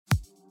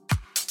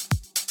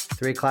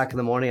3:00 in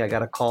the morning, I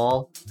got a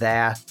call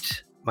that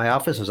my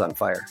office was on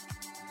fire.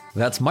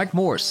 That's Mike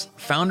Morse,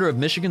 founder of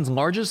Michigan's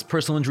largest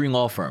personal injury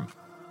law firm.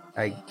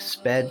 I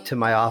sped to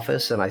my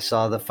office and I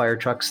saw the fire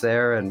trucks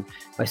there and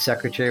my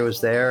secretary was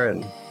there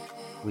and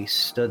we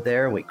stood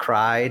there and we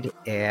cried,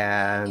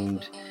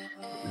 and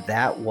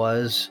that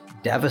was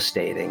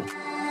devastating.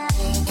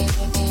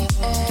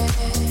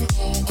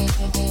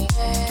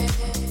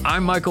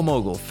 I'm Michael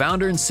Mogul,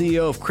 founder and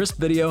CEO of Crisp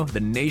Video,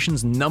 the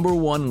nation's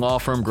 #1 law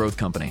firm growth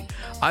company.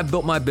 I've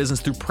built my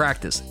business through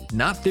practice,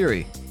 not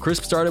theory.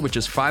 Crisp started with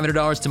just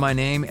 $500 to my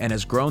name and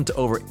has grown to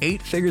over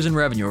 8 figures in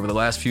revenue over the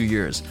last few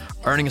years,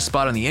 earning a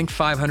spot on the Inc.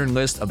 500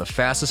 list of the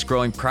fastest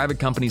growing private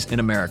companies in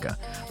America.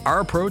 Our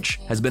approach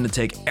has been to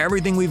take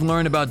everything we've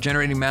learned about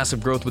generating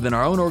massive growth within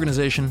our own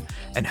organization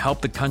and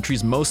help the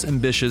country's most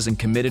ambitious and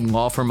committed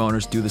law firm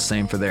owners do the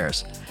same for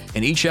theirs.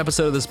 In each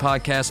episode of this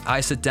podcast,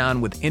 I sit down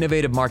with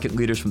innovative market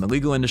leaders from the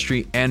legal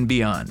industry and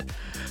beyond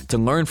to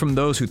learn from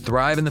those who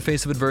thrive in the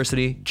face of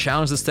adversity,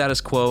 challenge the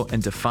status quo,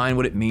 and define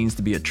what it means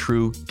to be a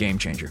true game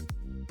changer.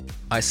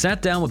 I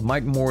sat down with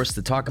Mike Morse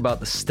to talk about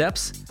the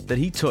steps that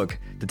he took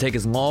to take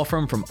his law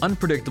firm from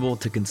unpredictable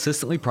to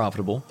consistently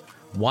profitable,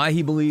 why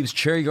he believes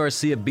Cherry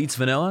Garcia beats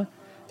vanilla,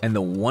 and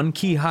the one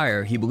key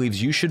hire he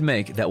believes you should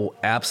make that will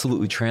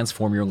absolutely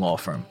transform your law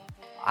firm.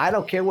 I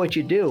don't care what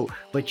you do,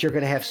 but you're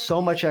going to have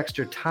so much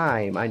extra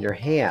time on your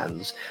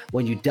hands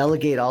when you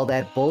delegate all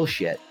that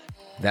bullshit.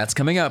 That's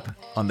coming up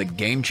on the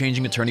Game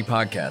Changing Attorney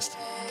Podcast.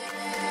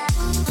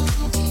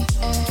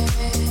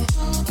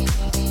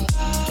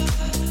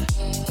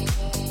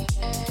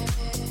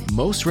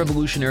 Most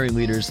revolutionary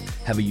leaders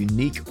have a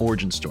unique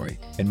origin story,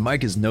 and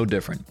Mike is no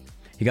different.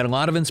 He got a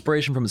lot of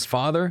inspiration from his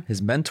father,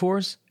 his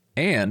mentors,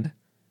 and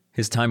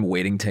his time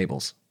waiting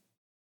tables.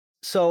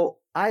 So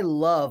I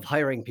love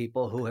hiring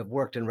people who have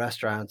worked in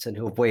restaurants and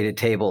who have waited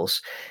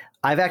tables.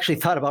 I've actually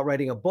thought about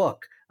writing a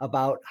book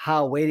about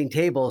how waiting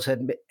tables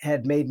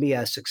had made me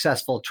a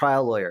successful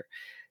trial lawyer.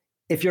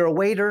 If you're a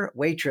waiter,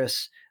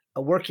 waitress,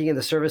 working in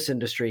the service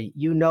industry,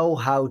 you know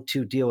how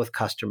to deal with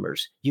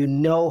customers. You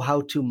know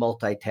how to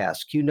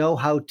multitask. You know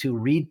how to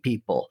read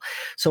people.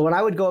 So when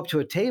I would go up to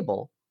a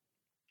table,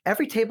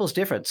 every table is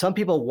different. Some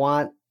people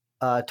want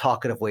a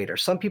talkative waiter.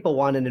 Some people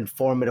want an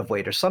informative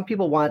waiter. Some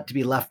people want to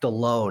be left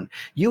alone.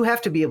 You have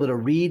to be able to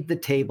read the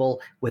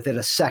table within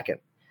a second.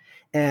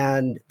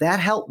 And that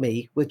helped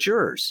me with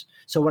jurors.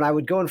 So when I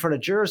would go in front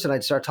of jurors and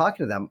I'd start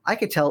talking to them, I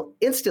could tell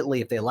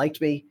instantly if they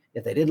liked me,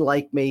 if they didn't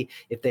like me,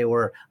 if they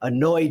were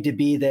annoyed to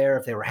be there,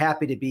 if they were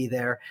happy to be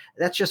there.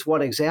 That's just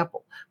one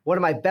example. One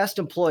of my best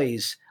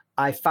employees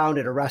I found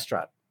at a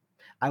restaurant.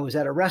 I was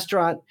at a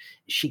restaurant.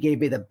 She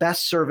gave me the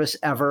best service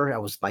ever. I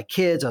was with my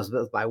kids. I was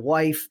with my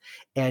wife,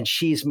 and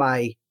she's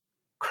my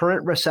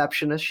current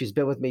receptionist. She's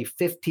been with me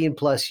 15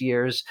 plus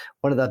years,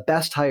 one of the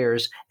best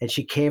hires, and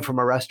she came from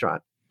a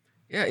restaurant.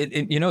 Yeah,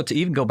 to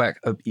even go back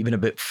even a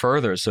bit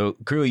further. So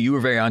clearly you were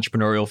very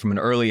entrepreneurial from an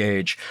early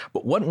age,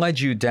 but what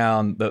led you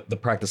down the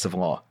practice of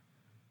law?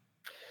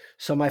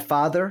 So my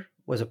father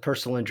was a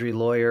personal injury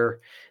lawyer,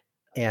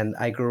 and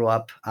I grew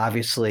up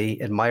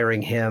obviously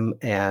admiring him.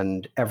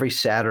 And every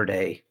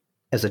Saturday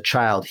as a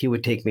child, he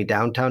would take me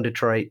downtown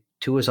Detroit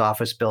to his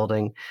office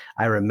building.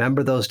 I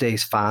remember those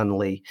days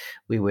fondly.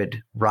 We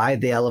would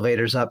ride the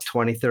elevators up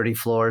 20, 30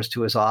 floors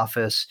to his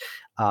office.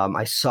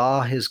 I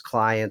saw his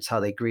clients, how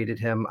they greeted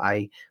him.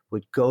 I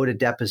would go to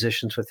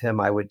depositions with him.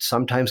 I would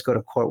sometimes go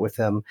to court with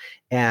him.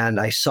 And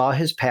I saw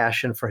his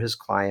passion for his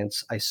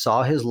clients. I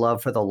saw his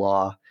love for the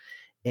law.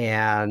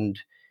 And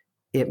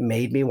it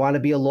made me want to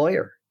be a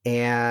lawyer.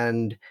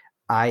 And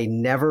I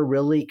never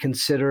really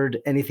considered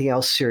anything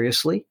else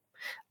seriously.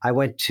 I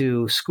went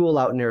to school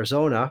out in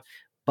Arizona,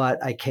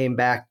 but I came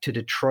back to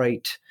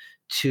Detroit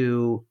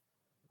to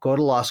go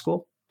to law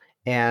school.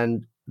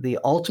 And the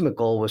ultimate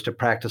goal was to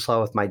practice law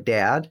with my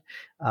dad.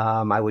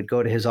 I would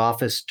go to his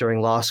office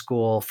during law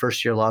school,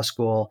 first year law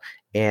school,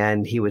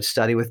 and he would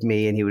study with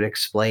me and he would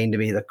explain to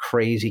me the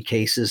crazy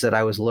cases that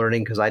I was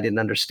learning because I didn't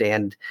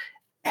understand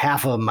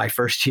half of them my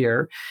first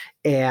year.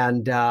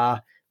 And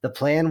the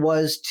plan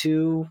was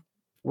to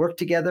work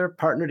together,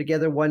 partner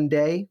together one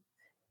day.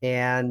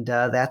 And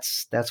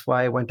that's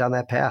why I went down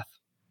that path.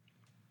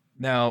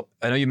 Now,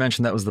 I know you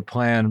mentioned that was the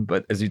plan,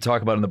 but as you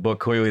talk about in the book,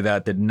 clearly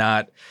that did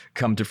not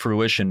come to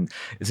fruition.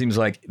 It seems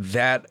like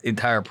that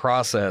entire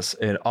process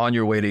and on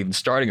your way to even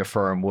starting a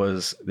firm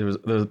there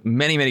was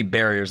many, many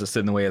barriers that stood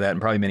in the way of that and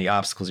probably many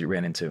obstacles you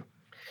ran into.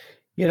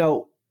 You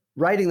know,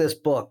 writing this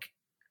book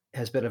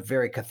has been a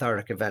very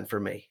cathartic event for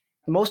me.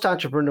 Most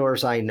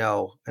entrepreneurs I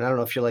know, and I don't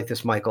know if you're like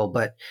this, Michael,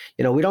 but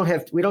we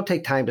don't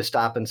take time to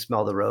stop and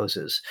smell the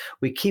roses.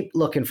 We keep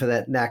looking for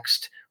that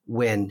next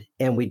win,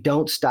 and we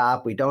don't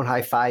stop. We don't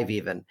high five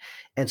even.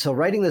 And so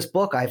writing this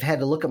book, I've had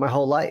to look at my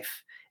whole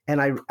life. And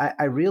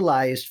I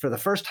realized for the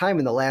first time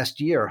in the last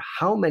year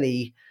how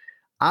many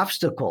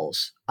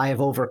obstacles I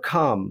have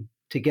overcome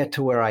to get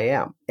to where I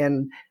am.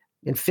 And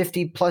in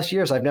 50 plus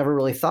years, I've never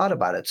really thought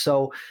about it.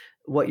 So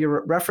what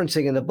you're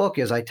referencing in the book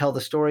is I tell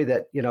the story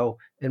that,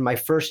 in my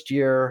first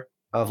year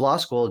of law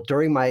school,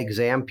 during my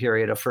exam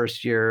period of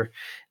first year,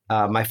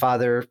 My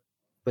father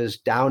was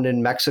down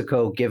in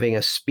Mexico giving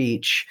a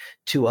speech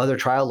to other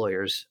trial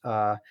lawyers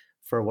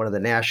for one of the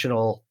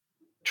national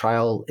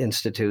trial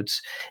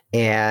institutes,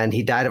 and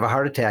he died of a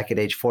heart attack at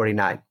age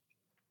 49.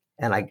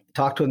 And I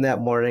talked to him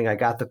that morning. I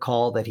got the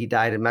call that he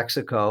died in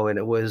Mexico, and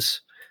it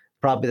was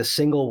probably the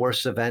single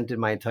worst event in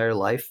my entire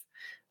life.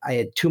 I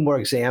had 2 more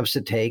exams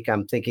to take.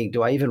 I'm thinking,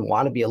 do I even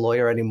want to be a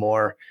lawyer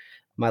anymore?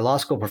 My law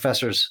school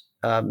professors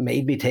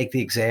made me take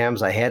the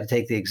exams. I had to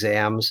take the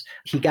exams.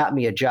 He got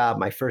me a job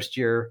my first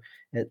year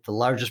at the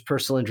largest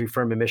personal injury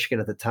firm in Michigan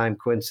at the time,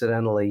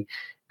 coincidentally,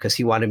 because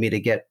he wanted me to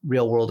get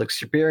real world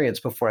experience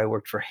before I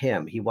worked for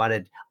him. He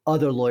wanted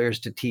other lawyers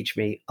to teach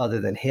me other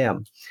than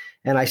him.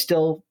 And I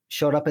still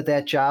showed up at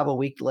that job a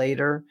week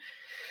later.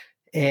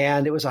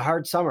 And it was a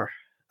hard summer,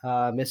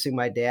 missing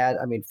my dad.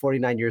 I mean,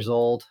 49 years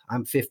old.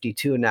 I'm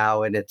 52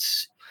 now. And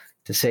it's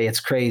to say it's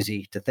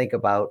crazy to think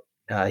about.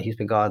 He's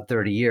been gone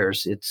 30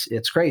 years.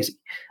 It's crazy.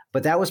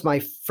 But that was my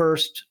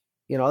first,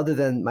 other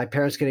than my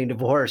parents getting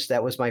divorced,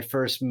 that was my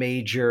first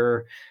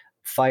major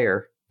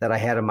fire that I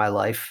had in my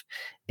life.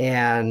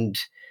 And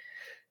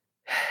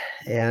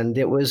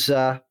it was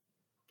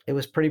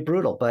pretty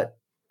brutal, but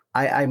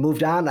I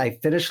moved on. I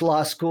finished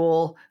law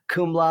school,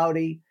 cum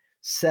laude,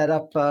 set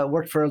up,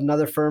 worked for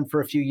another firm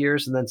for a few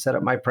years, and then set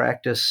up my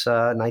practice in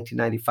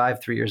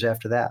 1995, 3 years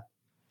after that.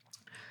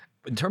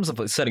 In terms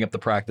of setting up the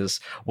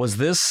practice, was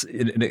this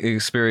an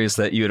experience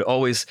that you had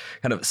always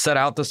kind of set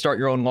out to start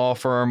your own law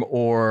firm,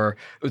 or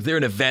was there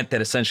an event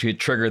that essentially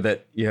triggered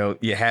that,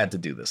 you had to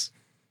do this?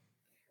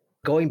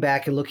 Going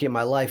back and looking at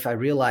my life, I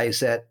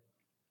realized that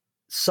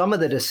some of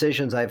the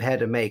decisions I've had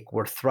to make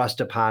were thrust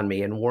upon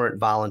me and weren't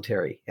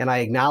voluntary. And I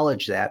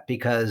acknowledge that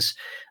because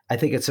I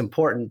think it's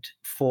important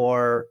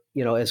for,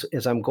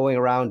 as I'm going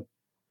around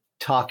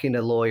talking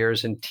to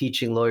lawyers and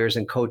teaching lawyers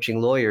and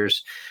coaching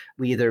lawyers,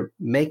 we either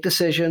make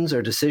decisions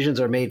or decisions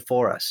are made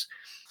for us.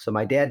 So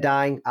my dad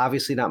dying,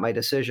 obviously not my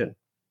decision.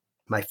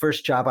 My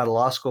first job out of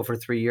law school for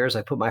 3 years,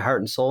 I put my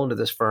heart and soul into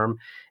this firm.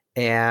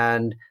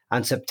 And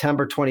on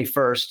September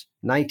 21st,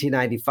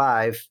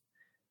 1995,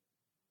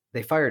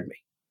 they fired me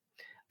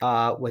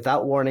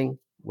without warning,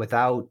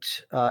 without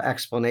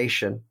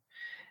explanation,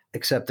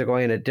 except they're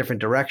going in a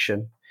different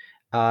direction.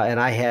 And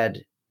I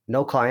had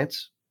no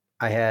clients.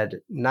 I had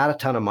not a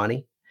ton of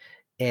money,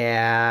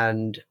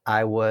 and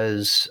I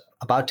was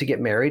about to get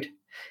married,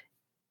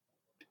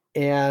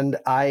 and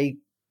I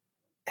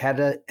had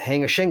to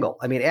hang a shingle.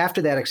 I mean,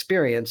 after that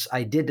experience,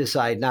 I did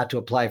decide not to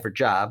apply for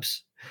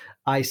jobs.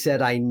 I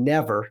said I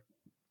never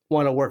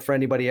want to work for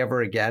anybody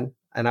ever again.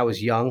 And I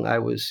was young. I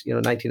was,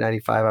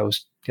 1995, I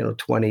was,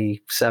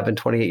 27,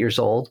 28 years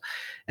old.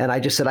 And I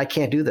just said, I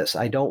can't do this.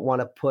 I don't want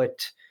to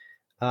put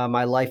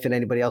my life in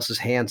anybody else's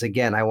hands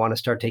again. I want to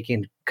start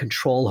taking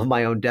control of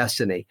my own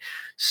destiny.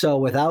 So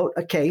without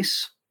a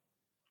case,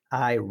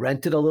 I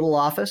rented a little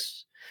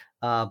office.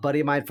 A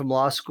buddy of mine from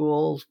law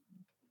school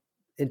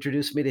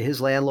introduced me to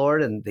his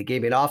landlord, and they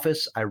gave me an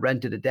office. I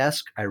rented a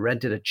desk. I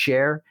rented a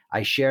chair.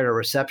 I shared a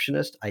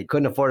receptionist. I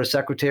couldn't afford a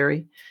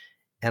secretary.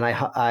 And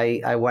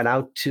I went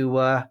out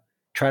to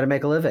try to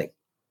make a living.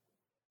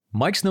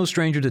 Mike's no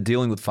stranger to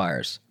dealing with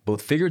fires,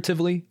 both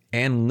figuratively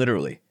and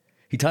literally.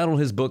 He titled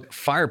his book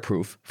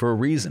Fireproof for a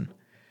reason.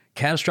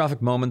 Catastrophic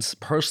moments,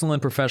 personal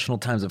and professional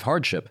times of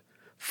hardship,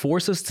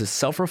 force us to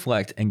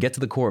self-reflect and get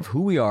to the core of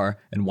who we are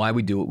and why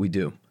we do what we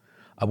do.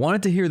 I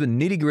wanted to hear the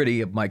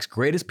nitty-gritty of Mike's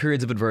greatest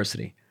periods of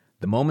adversity,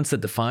 the moments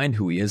that defined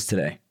who he is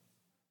today.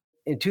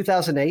 In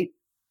 2008,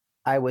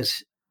 I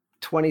was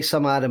 20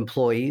 some odd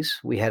employees.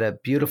 We had a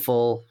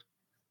beautiful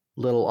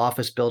little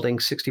office building,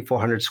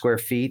 6,400 square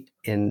feet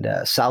in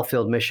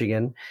Southfield,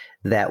 Michigan,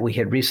 that we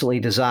had recently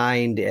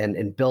designed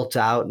and built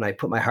out. And I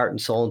put my heart and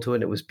soul into it.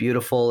 And it was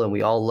beautiful. And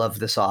we all loved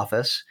this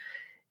office.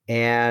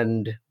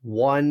 And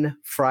one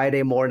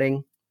Friday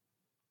morning,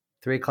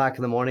 3:00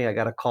 in the morning, I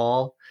got a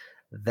call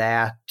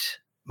that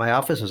my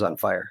office was on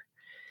fire.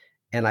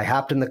 And I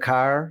hopped in the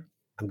car.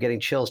 I'm getting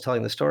chills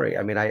telling the story.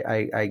 I mean,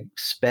 I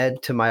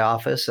sped to my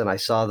office and I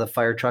saw the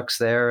fire trucks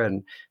there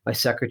and my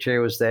secretary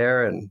was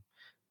there, and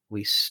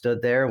we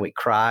stood there and we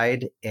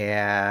cried,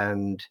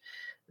 and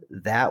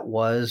that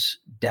was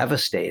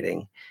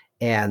devastating.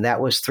 And that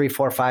was 3,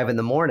 4, 5 in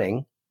the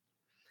morning.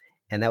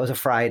 And that was a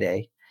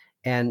Friday.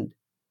 And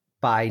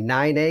by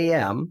 9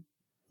 a.m.,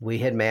 we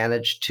had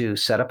managed to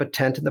set up a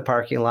tent in the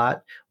parking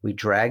lot. We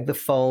dragged the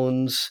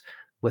phones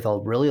with a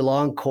really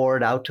long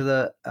cord out to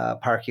the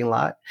parking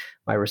lot.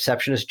 My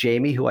receptionist,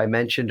 Jamie, who I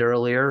mentioned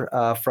earlier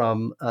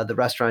from the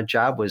restaurant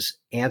job, was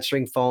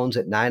answering phones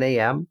at 9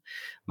 a.m.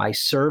 My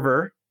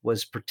server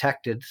was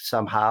protected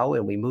somehow,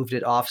 and we moved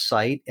it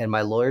off-site, and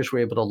my lawyers were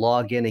able to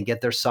log in and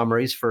get their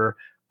summaries for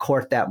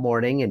court that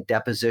morning and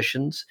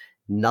depositions.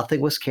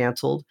 Nothing was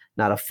canceled.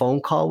 Not a phone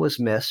call was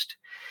missed.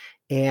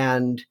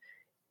 And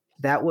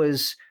that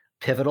was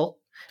pivotal.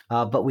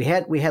 But we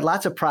had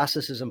lots of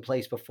processes in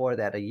place before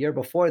that. A year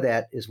before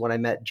that is when I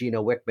met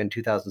Gino Wickman in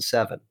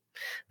 2007.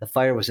 The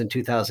fire was in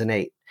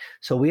 2008.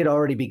 So we had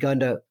already begun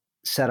to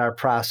set our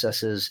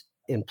processes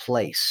in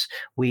place.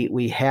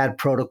 We had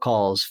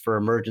protocols for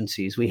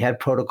emergencies. We had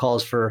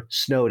protocols for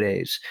snow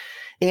days.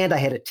 And I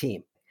had a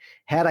team.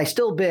 Had I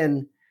still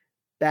been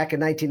back in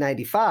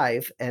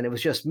 1995 and it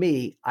was just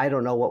me, I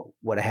don't know what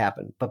would have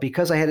happened. But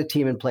because I had a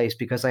team in place,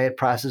 because I had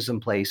processes in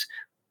place,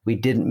 we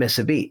didn't miss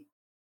a beat.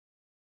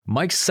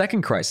 Mike's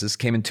second crisis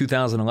came in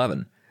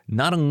 2011.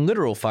 Not a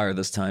literal fire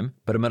this time,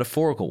 but a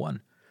metaphorical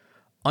one.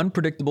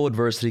 Unpredictable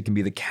adversity can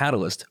be the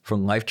catalyst for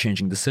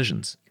life-changing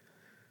decisions.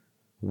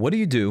 What do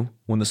you do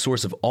when the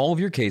source of all of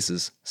your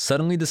cases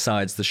suddenly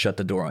decides to shut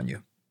the door on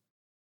you?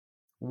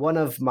 One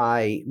of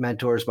my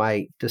mentors,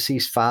 my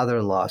deceased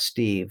father-in-law,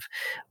 Steve,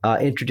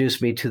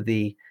 introduced me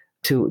to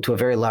a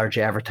very large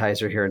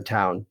advertiser here in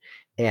town,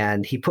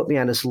 and he put me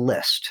on his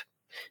list.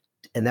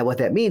 And then what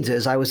that means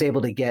is I was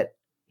able to get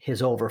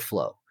his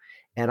overflow.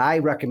 And I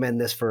recommend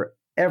this for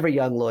every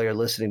young lawyer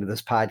listening to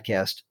this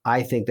podcast.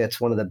 I think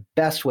that's one of the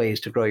best ways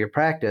to grow your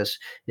practice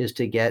is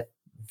to get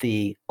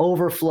the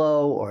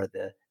overflow or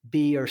the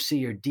B or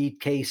C or D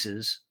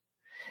cases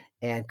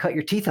and cut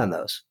your teeth on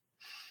those.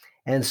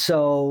 And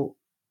so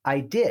I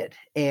did.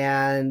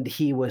 And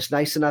he was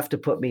nice enough to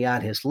put me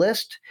on his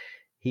list.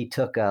 He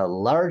took a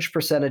large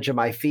percentage of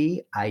my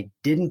fee. I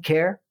didn't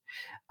care.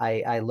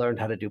 I learned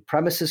how to do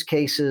premises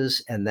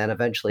cases and then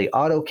eventually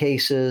auto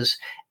cases.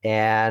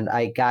 And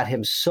I got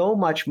him so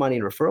much money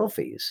in referral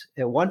fees.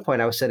 At one point,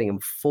 I was sending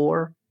him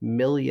 $4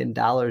 million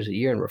a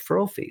year in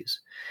referral fees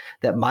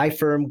that my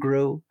firm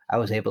grew. I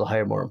was able to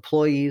hire more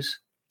employees.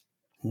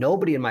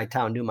 Nobody in my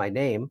town knew my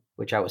name,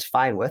 which I was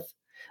fine with.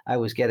 I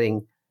was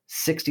getting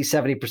 60,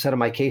 70% of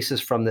my cases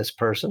from this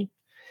person.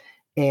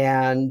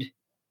 And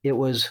it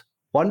was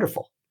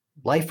wonderful.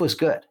 Life was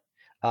good.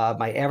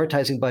 My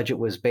advertising budget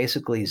was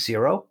basically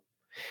zero,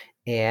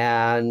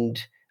 and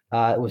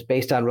it was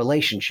based on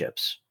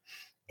relationships.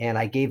 And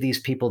I gave these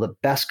people the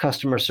best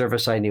customer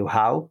service I knew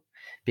how,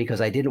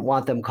 because I didn't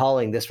want them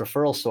calling this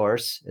referral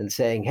source and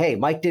saying, hey,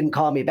 Mike didn't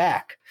call me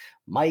back.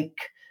 Mike,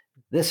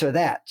 this or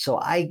that. So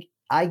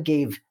I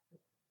gave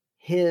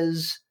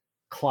his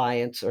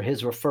clients or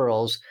his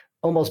referrals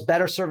almost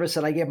better service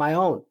than I gave my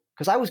own,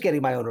 because I was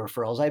getting my own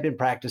referrals. I've been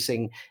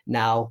practicing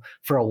now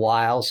for a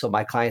while. So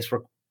my clients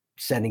were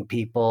sending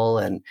people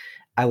and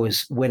I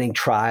was winning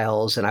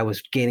trials and I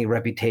was gaining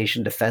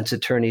reputation. Defense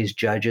attorneys,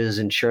 judges,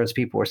 insurance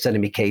people were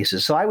sending me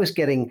cases. So I was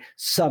getting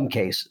some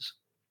cases.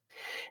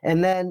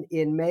 And then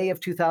in May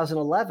of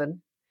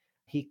 2011,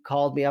 he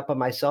called me up on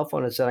my cell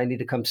phone and said, I need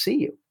to come see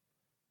you,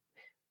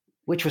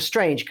 which was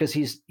strange because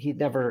he'd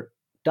never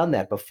done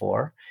that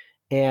before.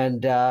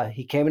 And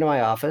he came into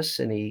my office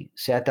and he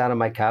sat down on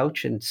my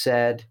couch and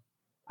said,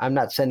 I'm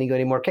not sending you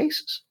any more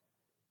cases.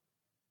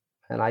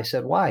 And I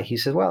said, why? He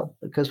said, well,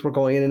 because we're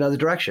going in another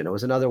direction. It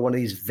was another one of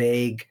these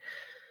vague,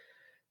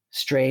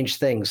 strange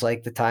things,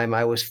 like the time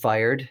I was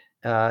fired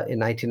in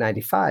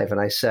 1995. And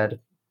I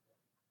said,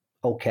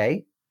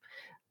 okay.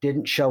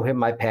 Didn't show him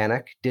my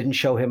panic, didn't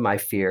show him my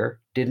fear,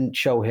 didn't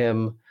show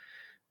him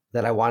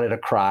that I wanted to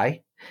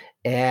cry.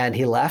 And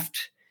he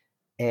left.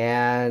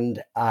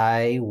 And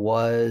I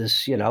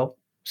was,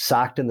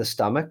 socked in the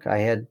stomach. I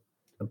had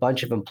a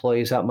bunch of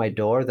employees out my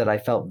door that I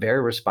felt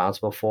very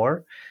responsible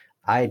for.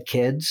 I had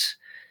kids.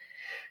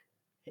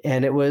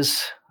 And it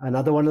was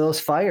another one of those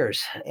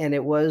fires. And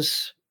it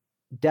was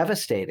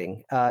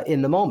devastating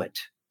in the moment.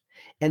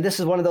 And this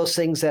is one of those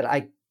things that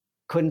I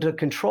couldn't have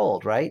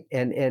controlled, right?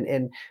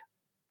 And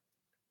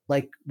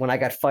like when I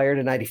got fired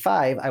in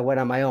 95, I went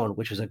on my own,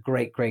 which was a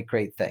great, great,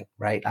 great thing,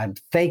 right? I'm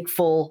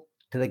thankful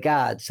to the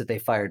gods that they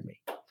fired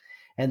me.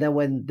 And then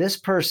when this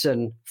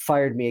person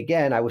fired me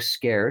again, I was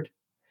scared.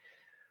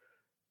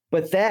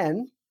 But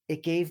then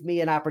it gave me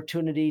an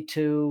opportunity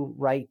to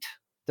write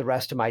the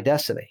rest of my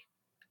destiny.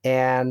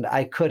 And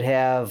I could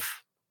have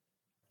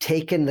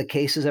taken the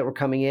cases that were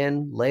coming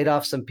in, laid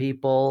off some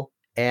people,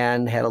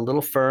 and had a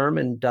little firm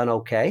and done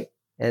okay.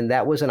 And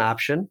that was an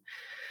option.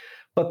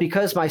 But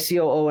because my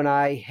COO and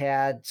I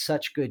had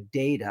such good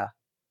data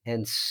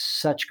and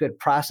such good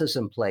process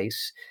in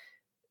place,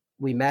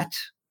 we met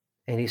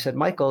and he said,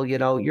 Michael,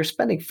 you're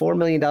spending $4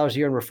 million a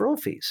year in referral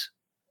fees.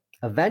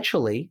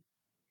 Eventually,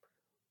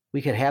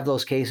 we could have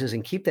those cases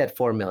and keep that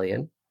 $4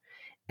 million.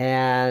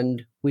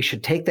 And we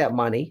should take that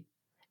money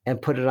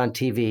and put it on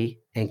TV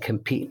and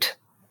compete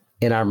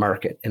in our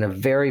market, in a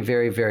very,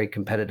 very, very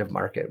competitive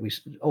market. We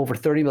over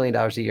 $30 million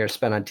a year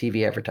spent on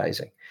TV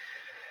advertising.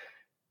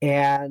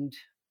 And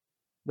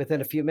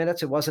within a few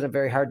minutes, it wasn't a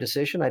very hard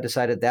decision. I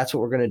decided that's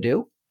what we're going to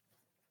do.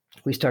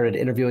 We started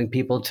interviewing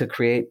people to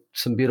create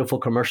some beautiful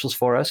commercials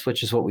for us,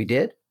 which is what we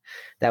did.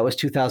 That was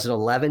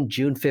 2011.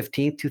 June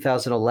 15th,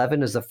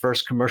 2011 is the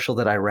first commercial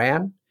that I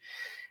ran.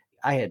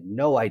 I had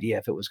no idea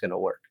if it was going to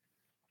work.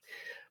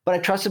 But I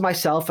trusted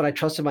myself and I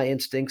trusted my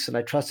instincts and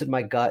I trusted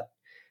my gut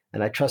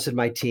and I trusted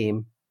my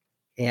team,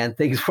 and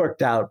things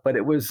worked out. But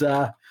it was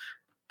a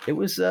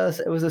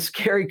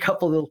scary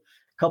couple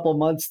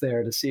months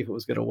there to see if it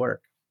was going to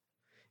work.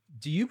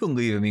 Do you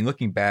believe,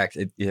 looking back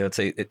at, let's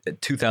say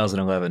at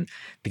 2011,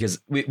 because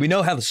we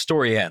know how the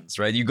story ends,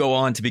 right? You go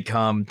on to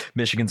become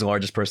Michigan's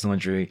largest personal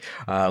injury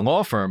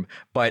law firm,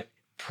 but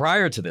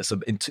prior to this,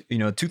 in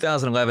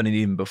 2011 and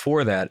even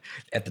before that,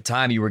 at the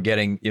time you were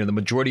getting, the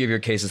majority of your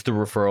cases through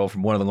referral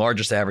from one of the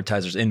largest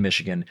advertisers in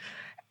Michigan.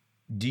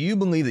 Do you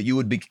believe that you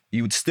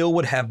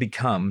would have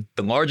become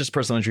the largest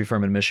personal injury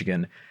firm in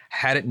Michigan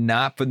had it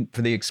not been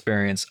for the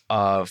experience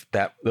of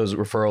those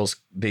referrals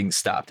being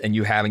stopped and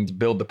you having to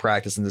build the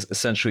practice and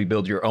essentially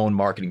build your own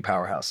marketing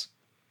powerhouse?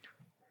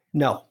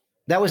 No,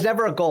 that was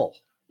never a goal.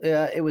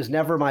 It was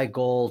never my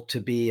goal to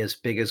be as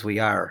big as we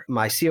are.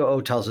 My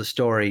COO tells a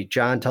story.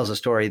 John tells a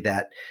story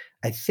that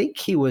I think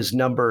he was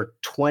number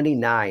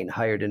 29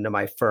 hired into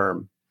my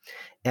firm.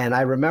 And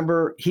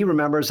he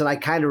remembers, and I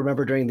kind of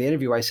remember during the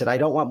interview, I said, I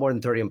don't want more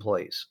than 30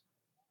 employees.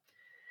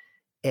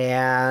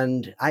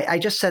 And I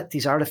just set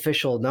these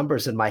artificial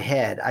numbers in my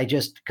head.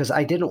 Because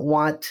I didn't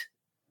want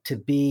to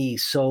be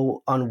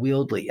so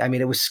unwieldy. I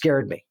mean, it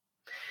scared me.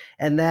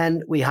 And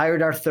then we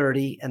hired our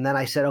 30. And then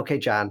I said, okay,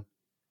 John,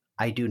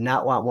 I do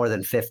not want more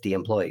than 50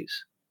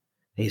 employees.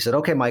 He said,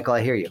 okay, Michael,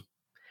 I hear you.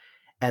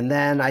 And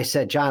then I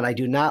said, John, I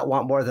do not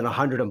want more than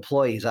 100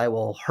 employees. I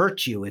will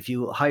hurt you if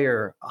you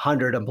hire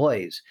 100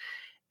 employees.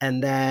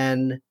 And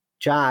then,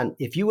 John,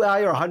 if you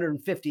hire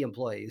 150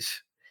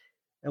 employees,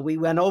 and we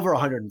went over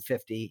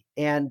 150,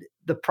 and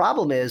the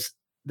problem is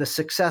the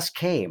success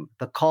came,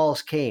 the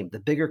calls came, the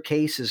bigger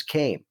cases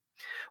came.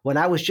 When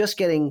I was just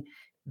getting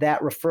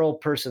that referral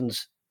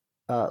person's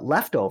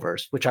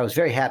leftovers, which I was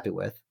very happy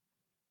with,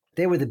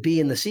 they were the B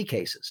and the C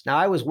cases. Now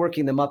I was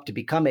working them up to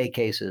become A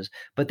cases,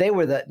 but they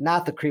were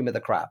not the cream of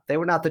the crop. They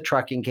were not the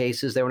trucking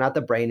cases. They were not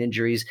the brain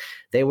injuries.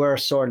 They were a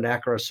sore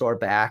neck or a sore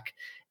back.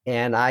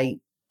 And I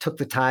took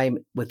the time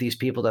with these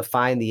people to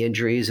find the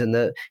injuries and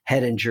the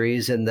head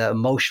injuries and the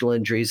emotional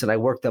injuries, and I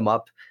worked them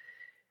up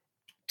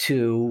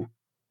to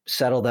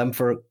settle them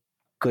for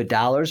good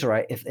dollars.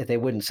 Or if they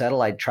wouldn't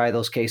settle, I'd try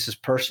those cases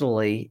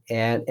personally,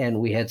 and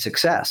we had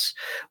success.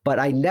 But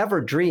I never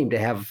dreamed to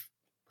have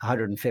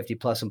 150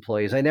 plus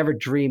employees. I never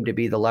dreamed to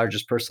be the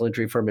largest personal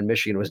injury firm in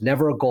Michigan. It was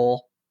never a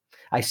goal.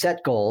 I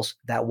set goals.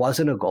 That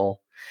wasn't a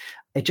goal.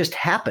 It just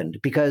happened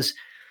because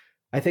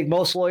I think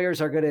most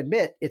lawyers are going to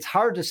admit it's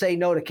hard to say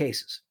no to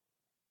cases.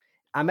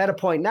 I'm at a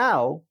point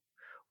now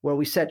where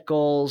we set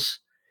goals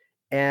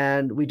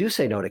and we do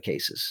say no to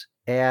cases,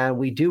 and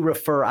we do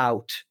refer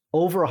out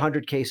over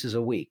 100 cases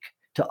a week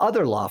to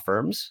other law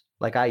firms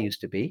like I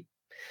used to be.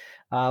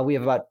 We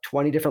have about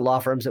 20 different law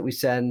firms that we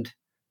send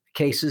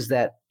cases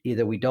that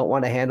either we don't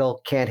want to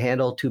handle, can't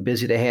handle, too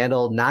busy to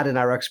handle, not in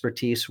our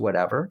expertise,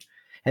 whatever.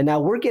 And now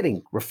we're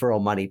getting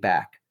referral money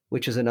back,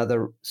 which is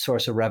another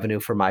source of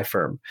revenue for my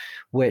firm,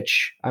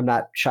 which I'm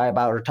not shy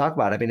about or talk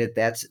about. I mean,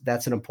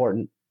 that's an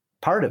important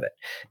part of it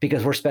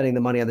because we're spending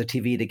the money on the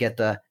TV to get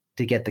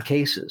the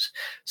cases.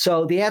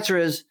 So the answer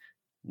is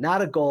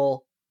not a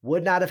goal,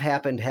 would not have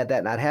happened had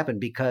that not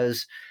happened,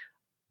 because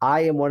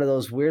I am one of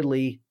those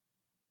weirdly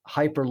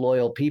hyper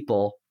loyal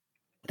people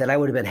that I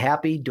would have been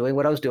happy doing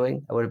what I was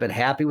doing. I would have been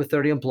happy with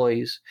 30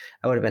 employees.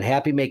 I would have been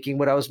happy making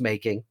what I was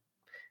making.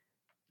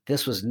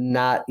 This was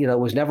not, it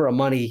was never a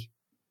money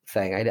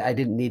thing. I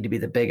didn't need to be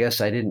the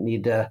biggest. I didn't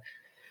need to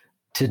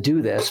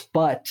do this,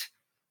 but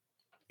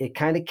it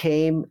kind of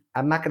came,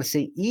 I'm not going to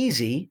say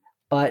easy,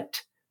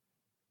 but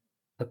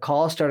the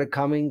calls started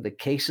coming. The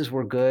cases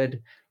were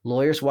good.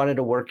 Lawyers wanted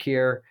to work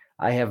here.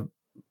 I have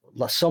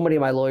so many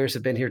of my lawyers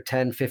have been here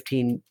 10,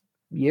 15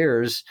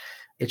 years.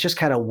 It's just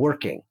kind of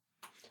working.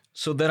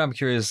 So then I'm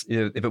curious,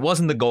 if it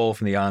wasn't the goal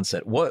from the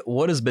onset,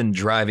 what has been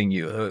driving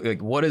you?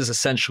 Like, what is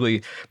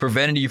essentially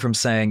preventing you from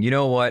saying, you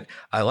know what,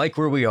 I like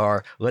where we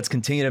are. Let's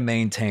continue to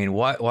maintain.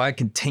 Why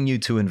continue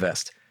to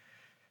invest?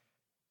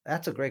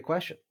 That's a great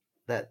question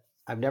that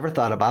I've never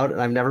thought about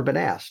and I've never been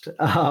asked.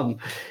 I'm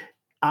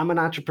an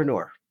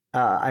entrepreneur.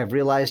 I've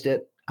realized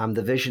it. I'm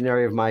the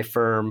visionary of my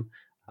firm.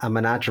 I'm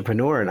an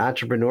entrepreneur, and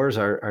entrepreneurs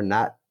are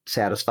not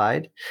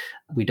satisfied.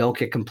 We don't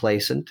get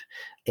complacent,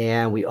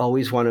 and we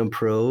always want to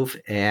improve.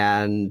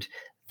 And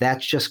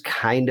that's just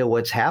kind of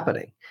what's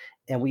happening.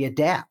 And we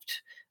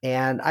adapt.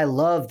 And I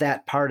love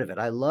that part of it.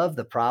 I love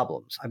the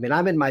problems. I mean,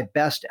 I'm in my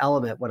best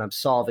element when I'm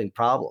solving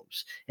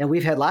problems. And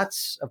we've had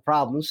lots of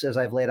problems, as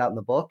I've laid out in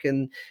the book.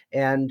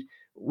 And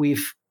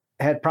we've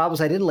had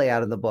problems I didn't lay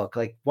out in the book.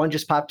 Like one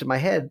just popped in my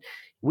head.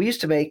 We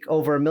used to make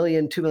over $1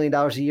 million, $2 million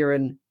a year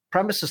in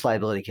premises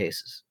liability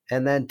cases.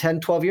 And then 10,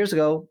 12 years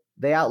ago,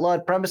 they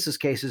outlawed premises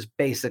cases,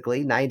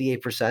 basically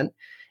 98%.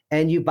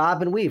 And you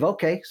bob and weave.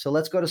 Okay, so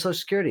let's go to Social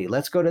Security.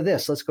 Let's go to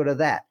this. Let's go to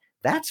that.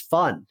 That's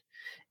fun.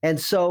 And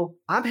so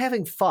I'm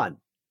having fun.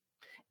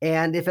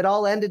 And if it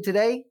all ended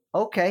today,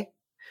 okay.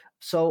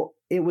 So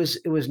it was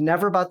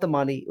never about the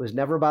money. It was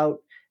never about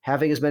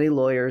having as many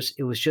lawyers.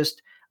 It was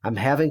just, I'm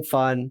having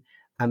fun.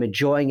 I'm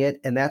enjoying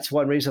it. And that's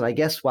one reason, I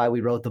guess, why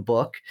we wrote the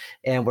book.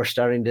 And we're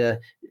starting to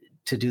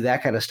do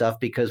that kind of stuff,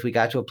 because we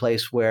got to a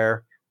place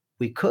where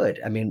we could.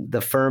 I mean,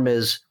 the firm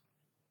is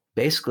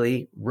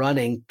basically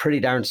running pretty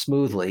darn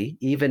smoothly,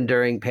 even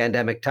during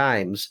pandemic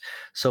times.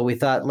 So we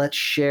thought, let's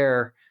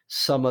share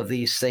some of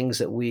these things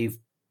that we've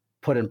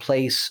put in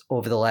place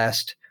over the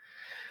last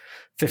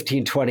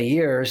 15, 20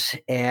 years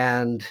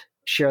and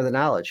share the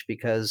knowledge,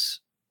 because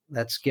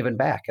that's giving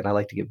back, and I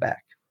like to give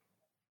back.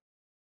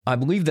 I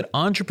believe that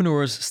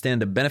entrepreneurs stand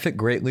to benefit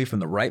greatly from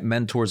the right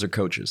mentors or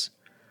coaches.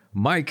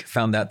 Mike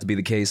found that to be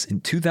the case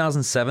in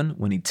 2007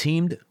 when he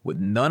teamed with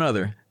none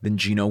other than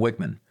Gino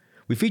Wickman.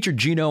 We featured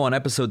Gino on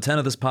episode 10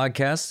 of this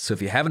podcast, so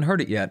if you haven't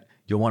heard it yet,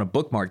 you'll want to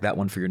bookmark that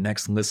one for your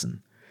next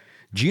listen.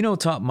 Gino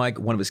taught Mike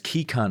one of his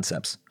key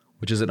concepts,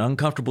 which is an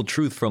uncomfortable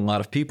truth for a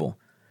lot of people.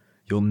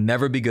 You'll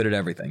never be good at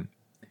everything.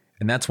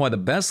 And that's why the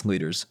best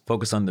leaders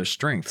focus on their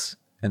strengths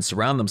and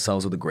surround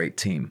themselves with a great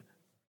team.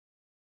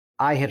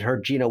 I had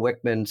heard Gino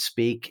Wickman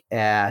speak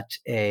at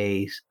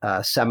a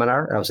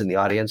seminar. I was in the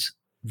audience,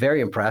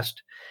 very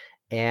impressed.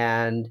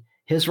 And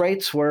his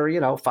rates were,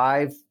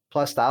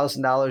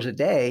 $5,000+ a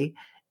day.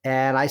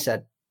 And I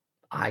said,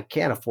 I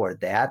can't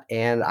afford that.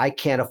 And I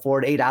can't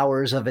afford 8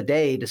 hours of a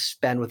day to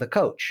spend with a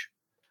coach.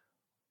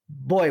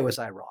 Boy, was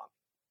I wrong.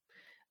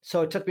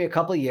 So it took me a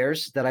couple of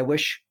years that I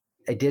wish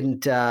I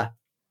didn't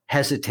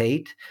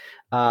hesitate.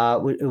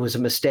 It was a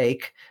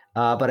mistake,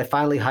 but I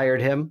finally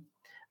hired him.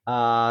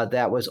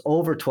 That was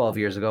over 12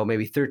 years ago,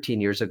 maybe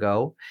 13 years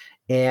ago.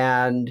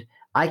 And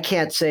I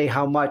can't say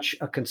how much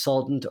a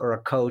consultant or a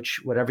coach,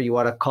 whatever you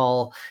want to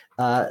call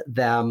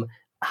them,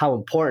 how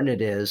important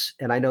it is.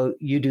 And I know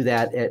you do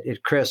that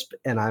at CRISP,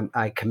 and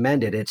I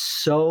commend it. It's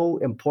so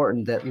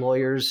important that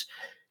lawyers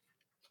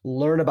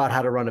learn about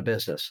how to run a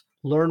business,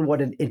 learn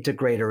what an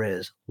integrator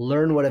is,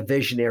 learn what a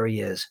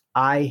visionary is.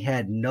 I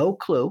had no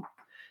clue,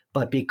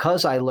 but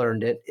because I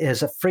learned it, it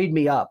has freed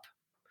me up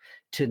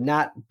to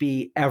not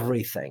be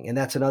everything. And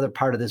that's another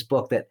part of this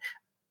book, that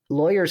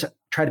lawyers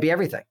try to be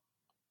everything.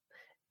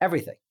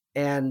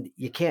 And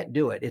you can't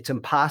do it. It's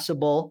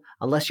impossible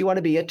unless you want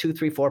to be a 2,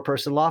 3, 4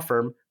 person law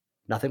firm.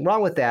 Nothing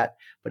wrong with that.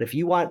 But if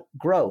you want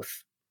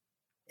growth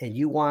and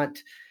you want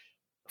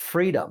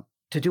freedom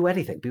to do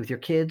anything, be with your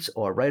kids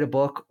or write a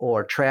book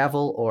or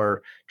travel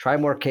or try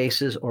more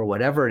cases or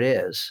whatever it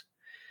is,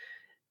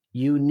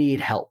 you need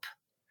help.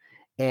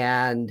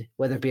 And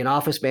whether it be an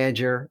office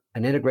manager,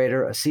 an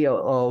integrator, a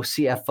COO,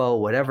 CFO,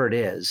 whatever it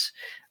is.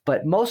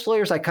 But most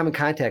lawyers I come in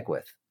contact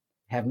with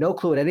have no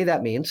clue what any of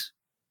that means,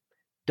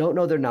 don't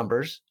know their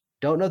numbers,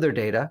 don't know their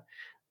data,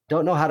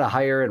 don't know how to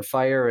hire and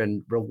fire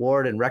and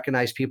reward and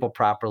recognize people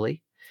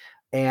properly.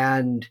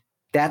 And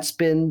that's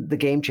been the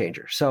game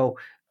changer. So,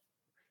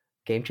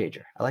 game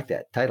changer. I like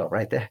that title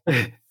right there.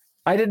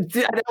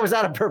 That was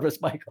not on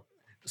purpose, Michael.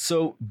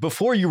 So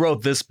before you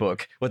wrote this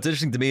book, what's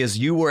interesting to me is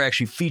you were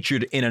actually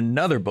featured in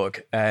another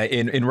book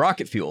in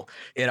Rocket Fuel.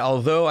 And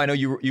although I know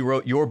you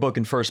wrote your book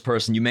in first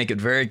person, you make it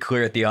very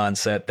clear at the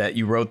onset that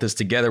you wrote this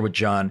together with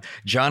John.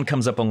 John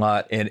comes up a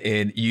lot,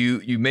 and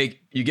you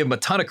give him a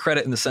ton of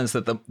credit in the sense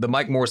that the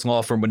Mike Morse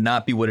Law Firm would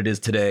not be what it is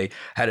today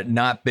had it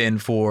not been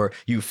for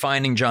you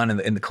finding John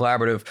in the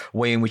collaborative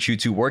way in which you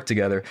two work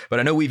together. But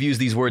I know we've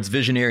used these words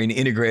visionary and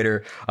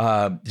integrator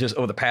just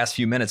over the past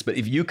few minutes, but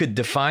if you could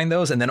define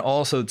those and then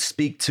also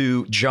speak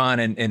to John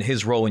and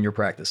his role in your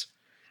practice.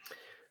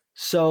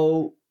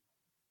 So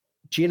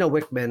Gino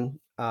Wickman,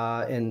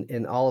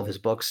 in all of his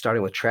books,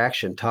 starting with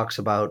Traction, talks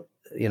about,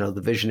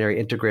 the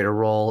visionary integrator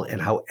role and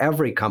how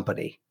every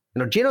company,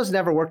 Gino's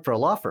never worked for a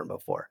law firm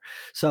before.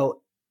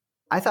 So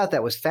I thought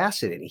that was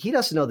fascinating. He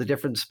doesn't know the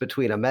difference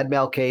between a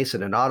med-mal case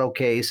and an auto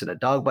case and a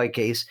dog bite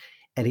case.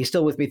 And he's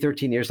still with me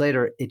 13 years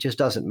later. It just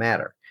doesn't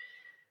matter.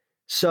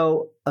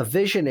 So a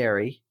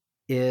visionary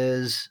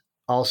is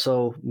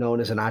also known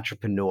as an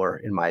entrepreneur,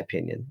 in my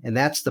opinion. And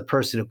that's the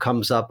person who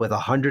comes up with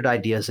 100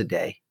 ideas a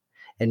day,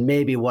 and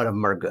maybe one of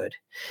them are good.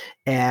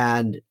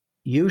 And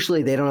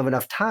usually they don't have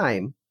enough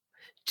time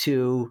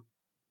to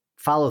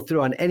follow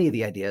through on any of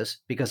the ideas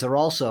because they're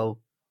also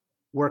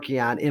working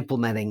on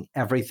implementing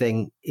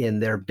everything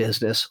in their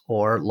business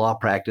or law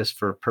practice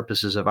for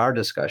purposes of our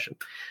discussion.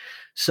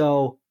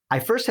 So I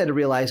first had to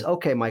realize,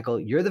 okay, Michael,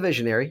 you're the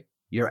visionary.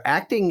 You're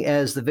acting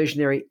as the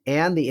visionary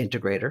and the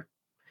integrator.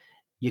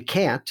 You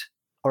can't,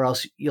 or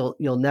else you'll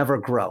never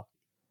grow.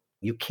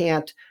 You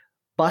can't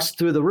bust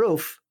through the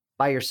roof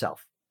by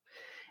yourself.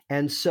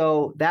 And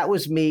so that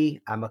was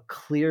me. I'm a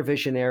clear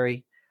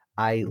visionary.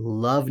 I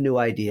love new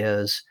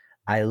ideas.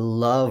 I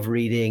love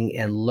reading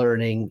and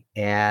learning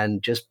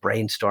and just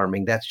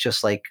brainstorming. That's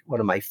just like one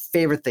of my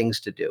favorite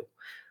things to do.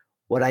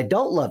 What I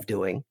don't love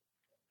doing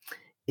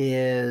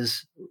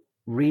is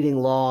reading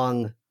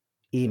long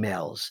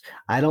emails.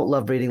 I don't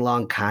love reading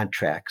long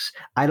contracts.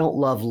 I don't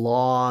love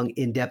long,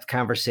 in-depth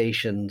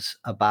conversations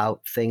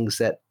about things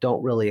that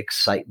don't really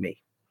excite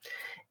me.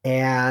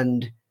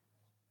 And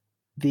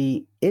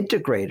the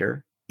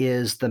integrator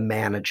is the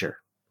manager,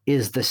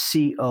 is the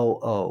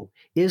COO,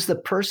 is the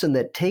person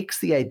that takes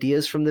the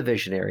ideas from the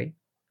visionary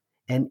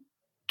and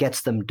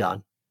gets them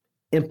done,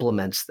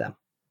 implements them.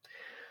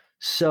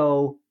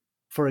 So,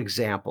 for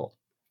example,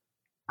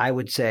 I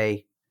would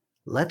say,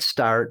 let's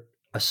start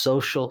a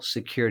social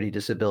security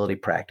disability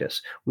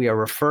practice. We are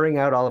referring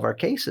out all of our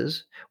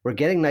cases. We're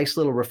getting nice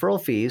little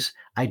referral fees.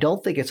 I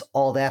don't think it's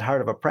all that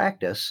hard of a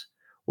practice.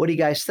 What do you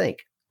guys think?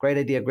 Great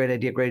idea, great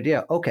idea, great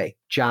idea. Okay,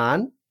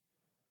 John,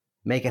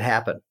 make it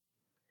happen.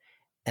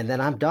 And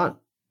then I'm done.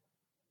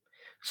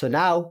 So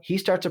now he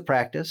starts a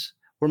practice.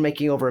 we're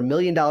making over $1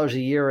 million a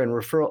year in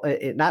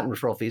not in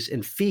referral fees,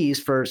 in fees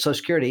for Social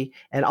Security.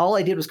 And all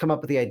I did was come up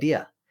with the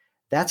idea.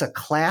 That's a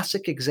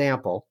classic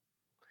example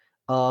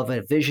of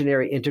a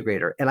visionary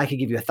integrator. And I could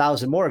give you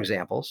 1,000 more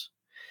examples,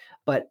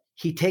 but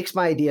he takes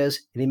my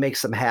ideas and he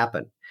makes them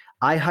happen.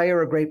 I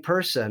hire a great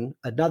person,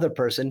 another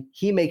person,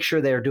 he makes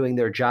sure they're doing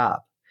their job.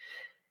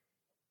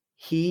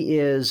 He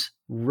is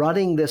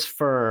running this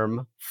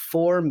firm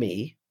for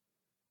me.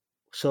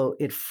 So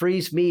it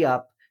frees me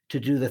up to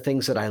do the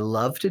things that I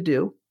love to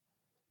do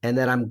and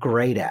that I'm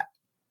great at.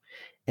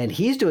 And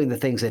he's doing the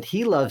things that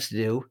he loves to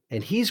do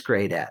and he's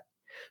great at.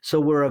 So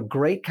we're a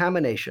great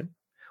combination.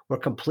 We're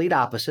complete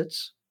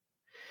opposites.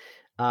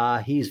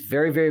 He's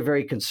very, very,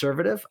 very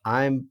conservative.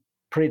 I'm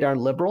pretty darn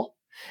liberal.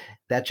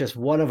 That's just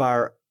one of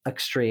our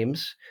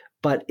extremes,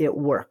 but it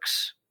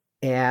works.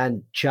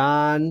 And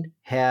John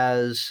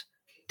has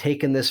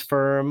taken this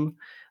firm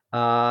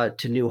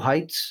to new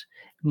heights.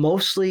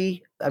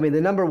 Mostly, I mean, the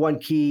number one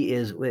key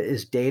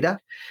is data,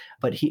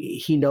 but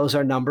he knows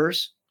our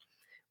numbers.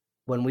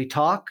 When we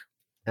talk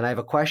and I have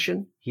a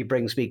question, he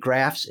brings me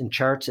graphs and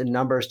charts and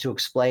numbers to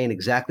explain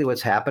exactly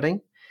what's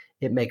happening.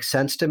 It makes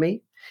sense to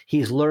me.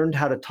 He's learned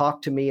how to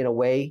talk to me in a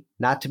way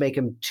not to make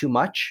him too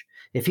much.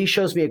 If he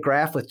shows me a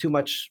graph with too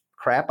much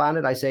crap on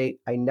it, I say,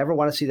 I never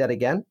want to see that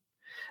again.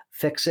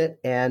 Fix it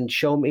and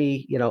show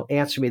me,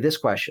 answer me this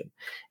question.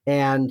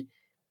 And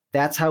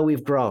that's how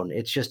we've grown.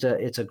 It's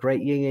a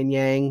great yin and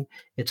yang.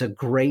 It's a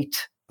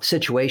great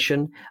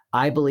situation.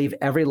 I believe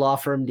every law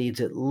firm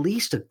needs at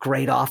least a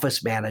great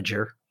office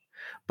manager.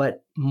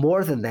 But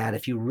more than that,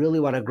 if you really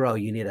want to grow,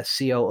 you need a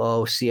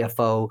COO,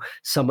 CFO,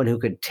 someone who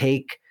could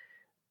take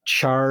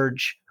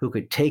charge, who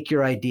could take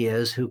your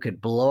ideas, who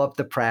could blow up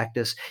the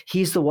practice.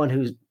 He's the one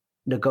who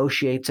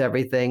negotiates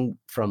everything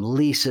from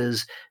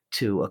leases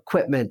to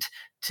equipment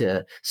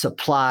to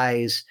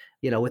supplies.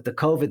 With the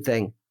COVID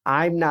thing,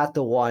 I'm not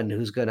the one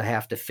who's going to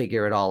have to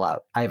figure it all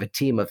out. I have a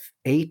team of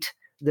 8.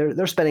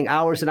 They're spending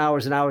hours and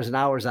hours and hours and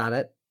hours on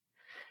it,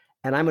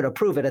 and I'm going to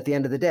approve it at the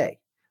end of the day.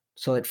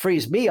 So it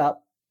frees me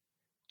up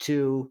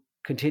to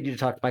continue to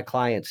talk to my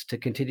clients, to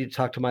continue to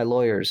talk to my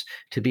lawyers,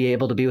 to be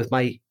able to be with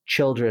my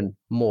children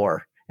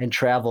more and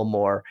travel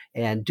more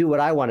and do what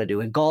I want to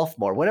do and golf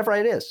more, whatever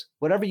it is,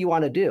 whatever you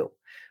want to do.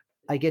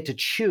 I get to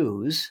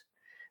choose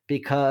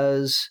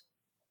because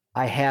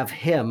I have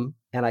him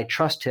and I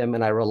trust him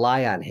and I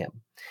rely on him.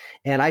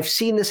 And I've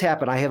seen this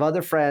happen. I have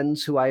other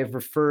friends who I have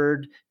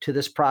referred to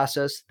this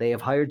process. They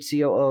have hired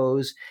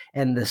COOs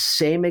and the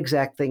same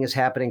exact thing is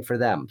happening for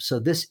them. So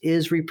this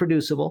is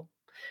reproducible.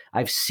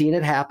 I've seen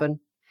it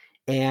happen.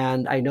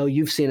 And I know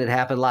you've seen it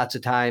happen lots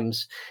of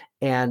times.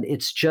 And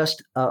it's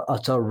just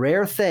it's a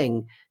rare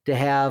thing to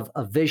have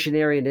a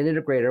visionary and an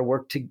integrator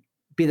work to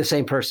be the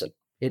same person.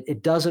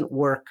 It doesn't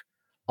work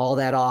all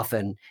that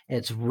often.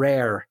 It's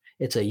rare.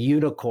 It's a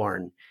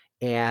unicorn.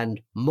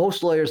 And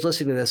most lawyers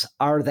listening to this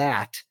are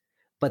that,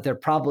 but they're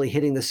probably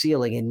hitting the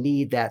ceiling and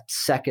need that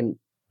second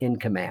in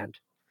command.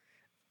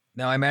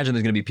 Now, I imagine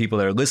there's going to be people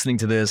that are listening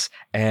to this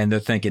and they're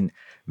thinking,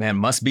 man,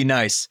 must be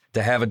nice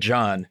to have a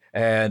John.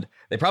 And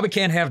they probably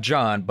can't have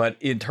John, but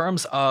in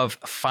terms of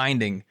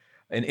finding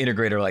an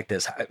integrator like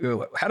this,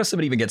 how does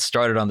somebody even get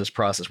started on this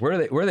process? Where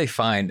do they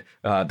find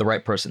the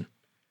right person?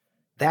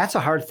 That's a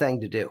hard thing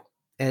to do.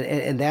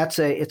 And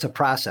it's a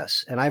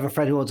process. And I have a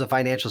friend who owns a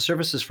financial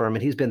services firm,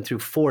 and he's been through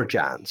 4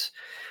 Johns.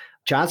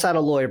 John's not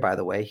a lawyer, by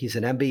the way. He's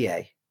an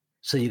MBA.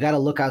 So you got to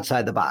look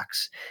outside the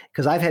box.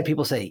 Because I've had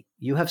people say,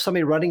 you have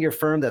somebody running your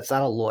firm that's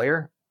not a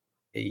lawyer?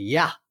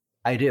 Yeah,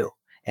 I do.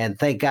 And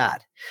thank God.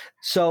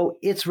 So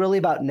it's really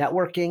about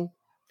networking.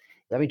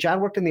 I mean,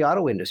 John worked in the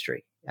auto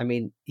industry. I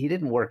mean, he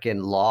didn't work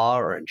in law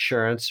or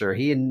insurance, or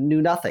he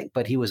knew nothing,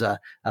 but he was a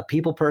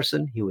people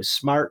person. He was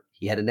smart.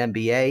 He had an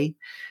MBA.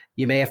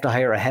 You may have to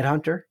hire a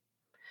headhunter.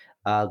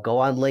 Go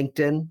on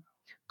LinkedIn,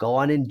 go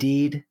on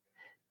Indeed,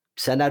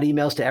 send out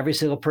emails to every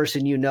single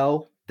person you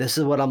know. This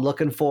is what I'm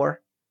looking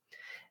for.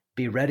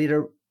 Be ready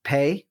to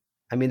pay.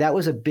 I mean, that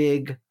was a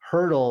big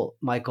hurdle,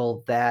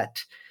 Michael,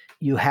 that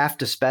you have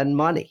to spend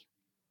money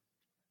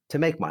to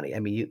make money. I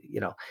mean,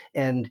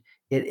 and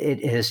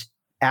it has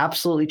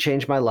absolutely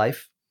changed my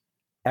life.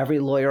 Every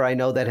lawyer I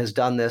know that has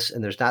done this,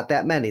 and there's not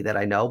that many that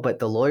I know, but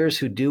the lawyers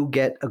who do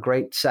get a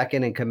great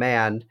second in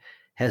command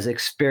has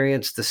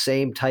experienced the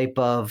same type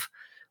of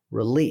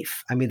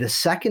relief. I mean, the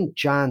second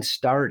John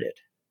started,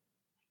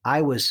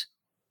 I was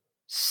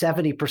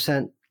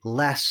 70%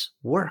 less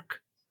work.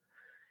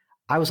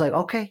 I was like,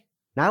 okay,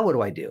 now what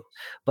do I do?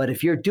 But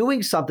if you're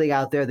doing something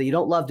out there that you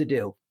don't love to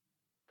do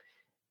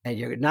and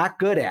you're not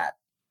good at,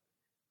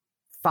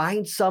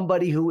 find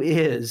somebody who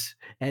is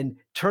and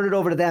turn it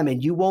over to them,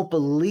 and you won't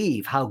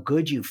believe how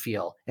good you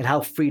feel and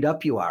how freed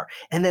up you are.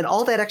 And then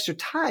all that extra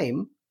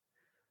time,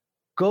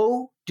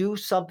 go do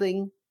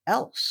something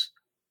else.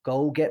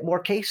 Go get more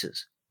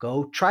cases.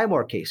 Go try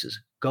more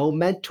cases. Go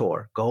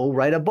mentor. Go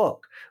write a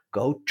book.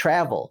 Go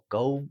travel.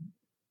 Go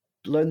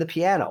learn the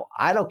piano.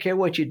 I don't care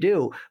what you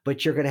do,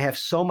 but you're going to have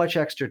so much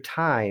extra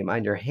time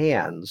on your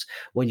hands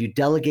when you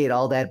delegate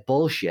all that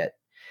bullshit.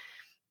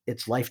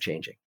 It's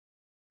life-changing.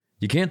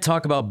 You can't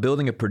talk about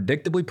building a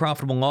predictably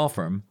profitable law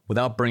firm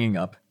without bringing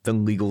up the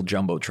legal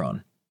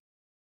jumbotron.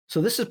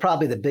 So this is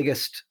probably the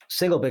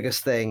single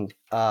biggest thing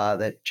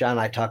that John and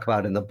I talk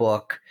about in the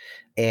book,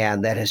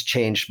 and that has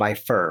changed my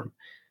firm.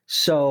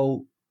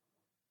 So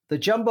the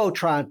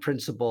jumbotron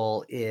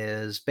principle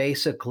is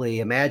basically,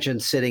 imagine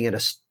sitting in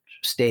a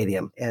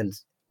stadium, and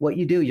what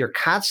you do, you're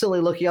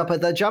constantly looking up at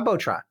the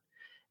jumbotron.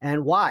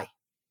 And why?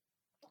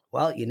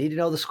 Well, you need to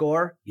know the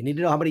score. You need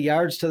to know how many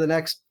yards to the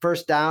next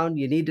first down.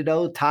 You need to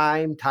know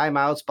time,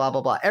 timeouts, blah,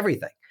 blah, blah,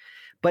 everything.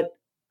 But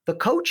the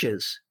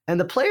coaches and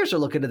the players are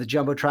looking at the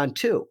jumbotron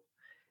too.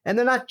 And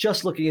they're not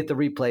just looking at the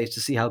replays to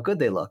see how good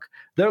they look.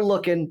 They're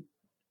looking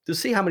to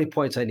see how many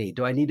points I need.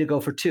 Do I need to go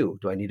for 2?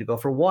 Do I need to go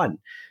for 1?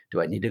 Do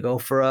I need to go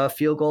for a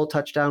field goal,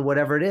 touchdown,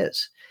 whatever it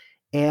is?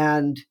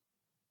 And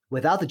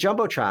without the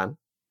jumbotron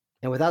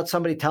and without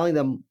somebody telling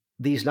them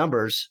these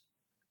numbers,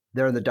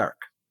 they're in the dark.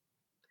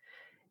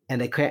 And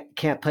they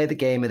can't play the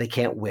game and they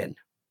can't win.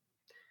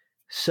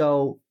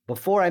 So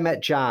before I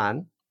met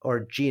John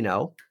or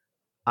Gino,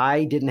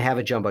 I didn't have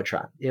a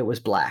jumbotron. It was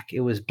black.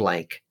 It was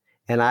blank.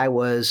 And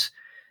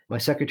my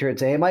secretary would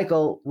say, "Hey,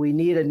 Michael, we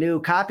need a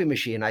new copy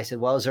machine." I said,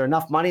 "Well, is there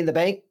enough money in the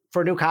bank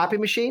for a new copy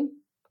machine?"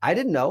 I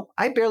didn't know.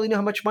 I barely knew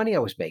how much money I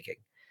was making.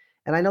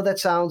 And I know that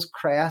sounds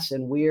crass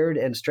and weird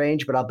and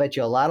strange, but I'll bet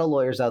you a lot of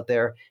lawyers out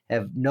there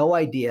have no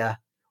idea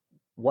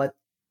what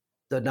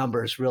the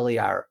numbers really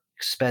are,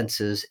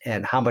 expenses,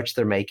 and how much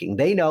they're making.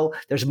 They know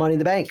there's money in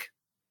the bank.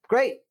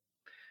 Great.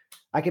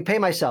 I could pay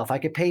myself. I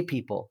could pay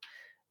people.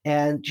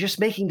 And just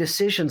making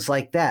decisions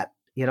like that,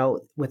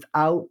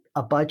 without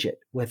a budget,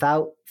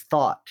 without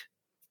thought.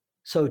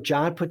 So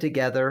John put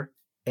together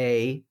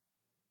a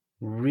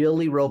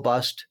really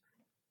robust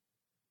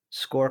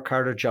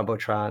scorecard or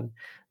jumbotron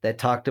that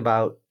talked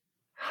about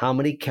how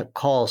many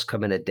calls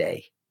come in a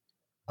day,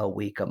 a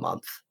week, a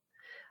month,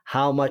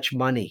 how much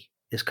money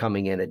is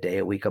coming in a day,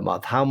 a week, a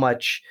month, how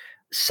much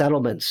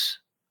settlements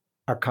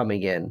are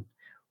coming in,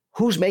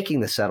 who's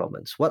making the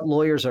settlements, what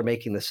lawyers are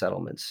making the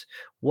settlements,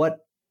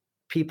 what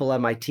people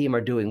on my team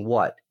are doing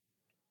what,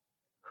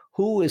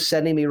 who is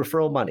sending me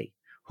referral money,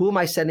 who am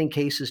I sending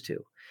cases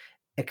to,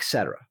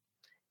 etc.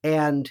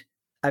 And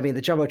I mean,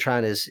 the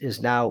jumbotron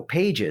is now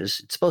pages.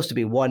 It's supposed to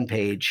be one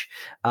page.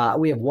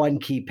 We have one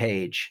key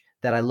page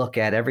that I look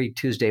at every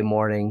Tuesday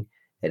morning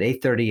at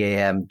 8:30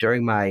 a.m.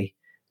 during my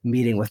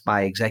meeting with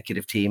my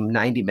executive team.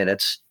 90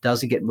 minutes,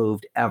 doesn't get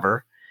moved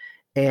ever.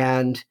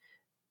 And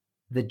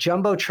the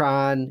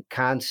jumbotron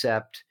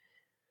concept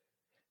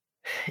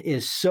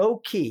is so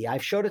key.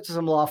 I've showed it to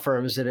some law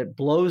firms and it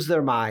blows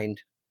their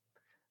mind.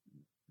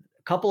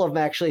 A couple of them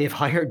actually have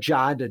hired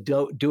John to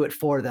do it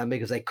for them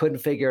because they couldn't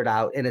figure it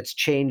out, and it's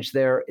changed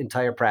their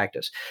entire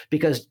practice.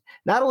 Because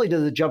not only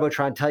does the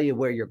jumbotron tell you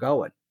where you're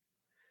going,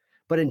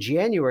 but in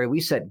January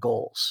we set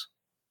goals.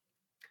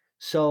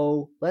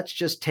 So let's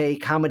just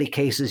take how many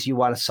cases you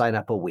want to sign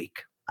up a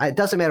week. It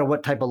doesn't matter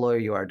what type of lawyer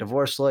you are,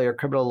 divorce lawyer,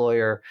 criminal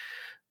lawyer,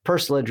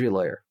 personal injury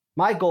lawyer.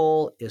 My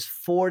goal is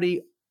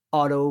 40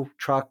 auto,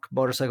 truck,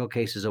 motorcycle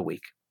cases a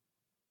week.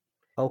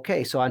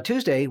 Okay, so on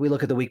Tuesday, we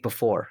look at the week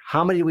before.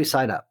 How many did we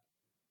sign up?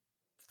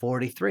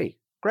 43.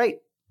 Great.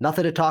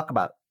 Nothing to talk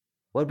about.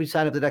 What did we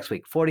sign up the next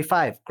week?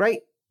 45.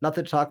 Great.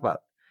 Nothing to talk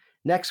about.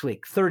 Next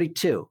week,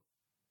 32.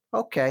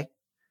 Okay.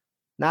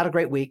 Not a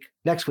great week.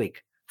 Next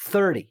week,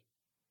 30.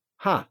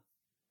 Huh.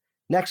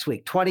 Next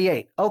week,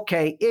 28.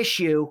 Okay,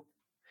 issue.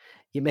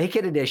 You make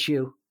it an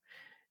issue.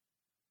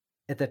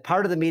 At the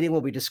part of the meeting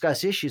when we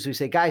discuss issues, we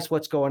say, guys,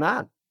 what's going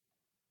on?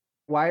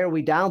 Why are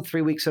we down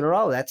 3 weeks in a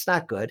row? That's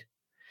not good.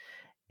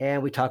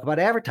 And we talk about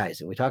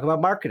advertising. We talk about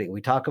marketing.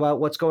 We talk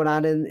about what's going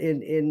on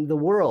in the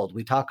world.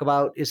 We talk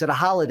about, is it a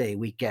holiday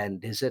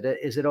weekend? Is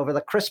it over the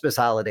Christmas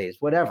holidays?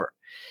 Whatever.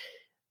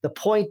 The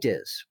point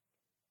is,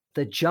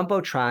 the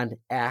jumbotron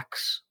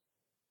acts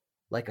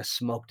like a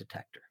smoke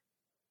detector.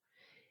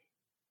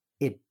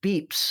 It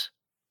beeps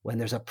when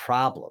there's a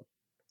problem.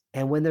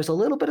 And when there's a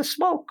little bit of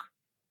smoke,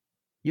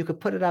 you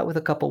could put it out with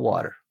a cup of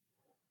water.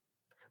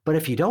 But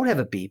if you don't have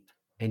a beep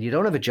and you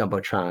don't have a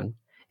jumbotron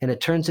and it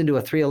turns into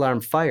a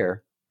 3-alarm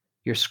fire,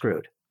 you're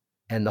screwed.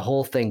 And the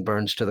whole thing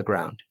burns to the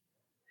ground.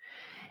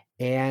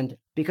 And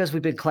because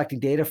we've been collecting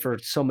data for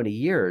so many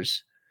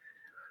years,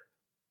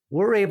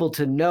 we're able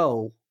to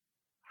know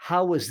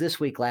how was this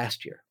week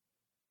last year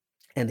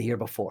and the year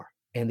before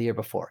and the year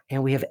before.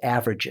 And we have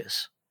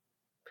averages.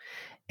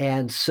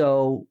 And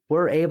so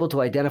we're able to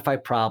identify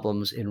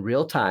problems in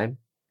real time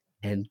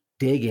and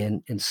dig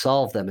in and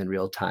solve them in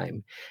real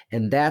time.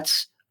 And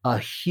that's a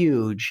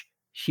huge,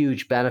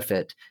 huge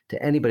benefit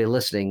to anybody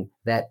listening,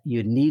 that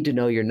you need to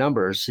know your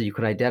numbers so you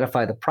can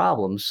identify the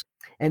problems.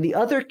 And the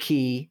other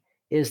key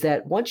is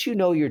that once you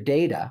know your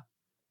data,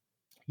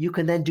 you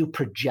can then do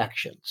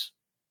projections.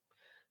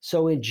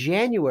 So in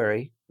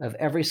January of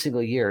every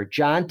single year,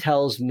 John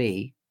tells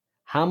me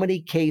how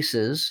many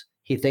cases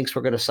he thinks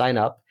we're going to sign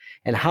up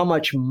and how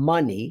much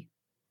money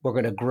we're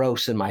going to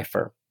gross in my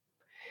firm.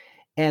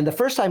 And the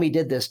first time he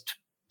did this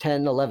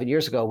 10, 11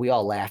 years ago, we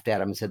all laughed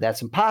at him and said,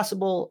 that's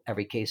impossible.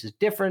 Every case is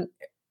different.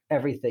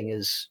 everything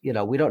is,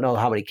 we don't know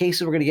how many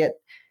cases we're going to get.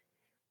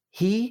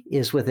 He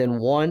is within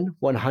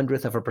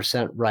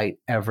 1/100% right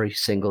every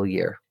single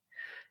year.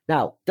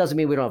 Now, doesn't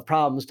mean we don't have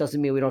problems,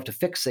 doesn't mean we don't have to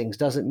fix things,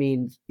 doesn't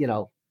mean,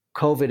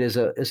 COVID is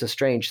a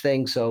strange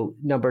thing. So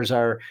numbers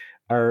are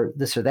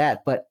this or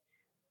that, but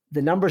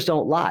the numbers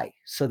don't lie.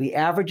 So the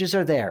averages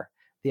are there.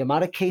 The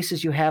amount of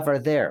cases you have are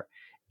there,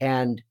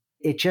 and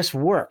it just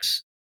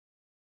works.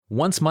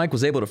 Once Mike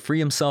was able to free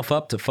himself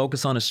up to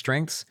focus on his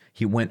strengths,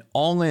 he went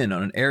all in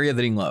on an area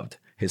that he loved,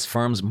 his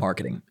firm's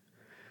marketing.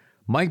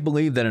 Mike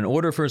believed that in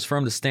order for his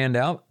firm to stand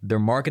out, their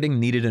marketing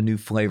needed a new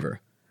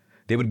flavor.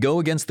 They would go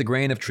against the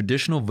grain of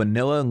traditional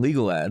vanilla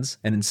legal ads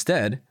and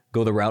instead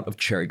go the route of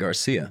Cherry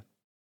Garcia.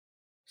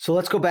 So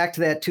let's go back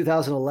to that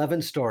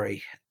 2011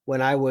 story.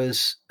 When I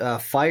was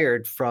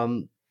fired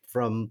from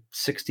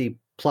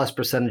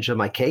 60+% of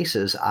my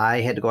cases, I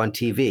had to go on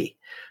TV.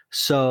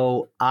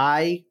 So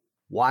I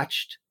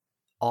watched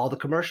all the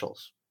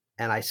commercials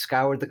and I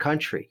scoured the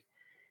country,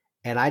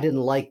 and I didn't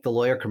like the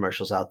lawyer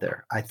commercials out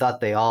there. I thought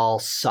they all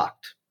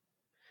sucked.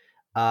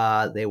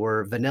 They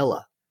were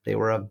vanilla. They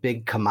were a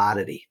big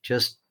commodity.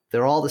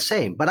 They're all the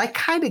same. But I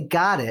kind of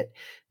got it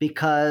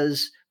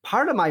because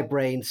part of my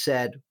brain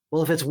said,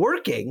 well, if it's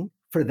working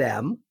for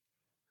them,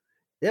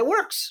 it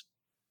works.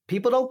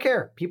 People don't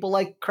care. People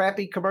like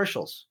crappy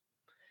commercials.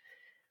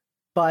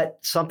 But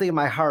something in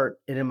my heart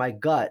and in my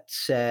gut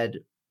said,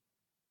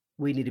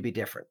 we need to be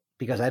different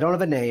because I don't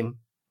have a name.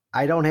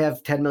 I don't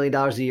have $10 million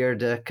a year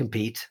to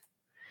compete.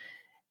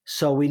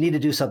 So we need to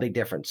do something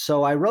different.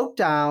 So I wrote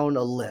down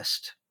a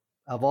list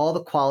of all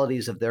the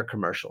qualities of their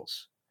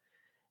commercials.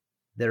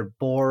 They're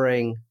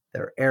boring,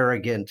 they're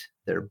arrogant,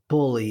 they're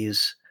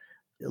bullies,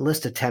 a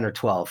list of 10 or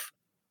 12.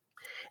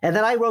 And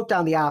then I wrote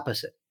down the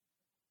opposite.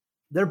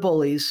 They're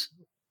bullies,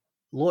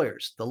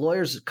 lawyers. The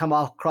lawyers come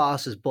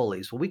across as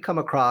bullies. Well, we come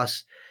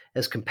across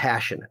as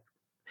compassionate.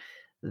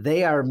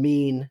 They are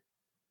mean,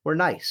 we're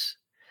nice.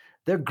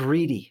 They're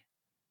greedy,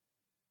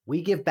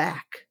 we give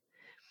back.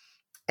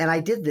 And I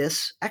did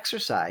this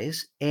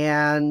exercise,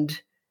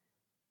 and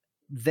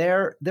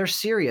they're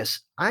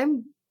serious.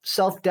 I'm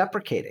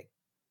self-deprecating,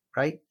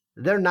 right?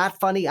 They're not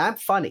funny. I'm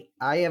funny.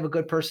 I have a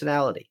good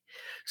personality.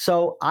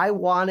 So I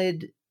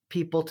wanted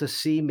people to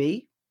see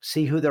me,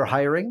 see who they're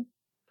hiring.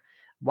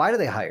 Why do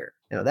they hire?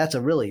 That's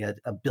really a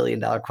 $1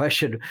 billion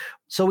question.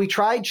 So we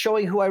tried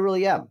showing who I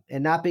really am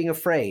and not being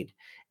afraid.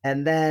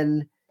 And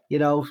then,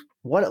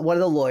 one of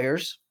the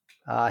lawyers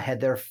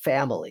had their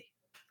family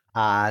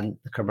on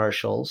the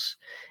commercials.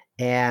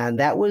 And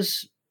that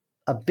was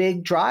a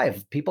big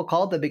drive. People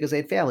called them because they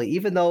had family,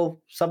 even though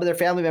some of their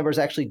family members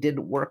actually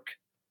didn't work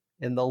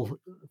in the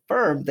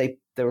firm. They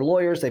were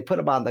lawyers. They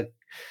put them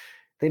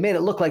they made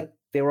it look like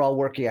they were all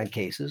working on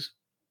cases.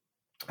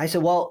 I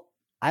said, well,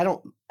 I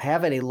don't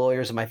have any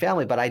lawyers in my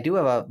family, but I do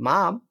have a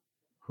mom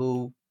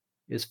who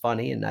is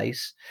funny and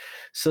nice.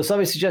 So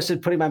somebody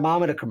suggested putting my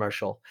mom in a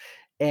commercial,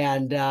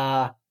 and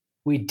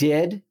we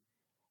did.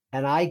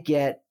 And I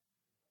get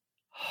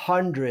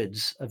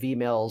hundreds of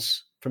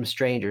emails from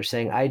strangers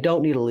saying, I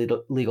don't need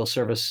a legal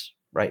service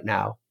right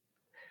now,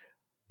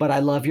 but I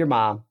love your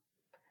mom.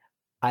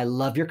 I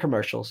love your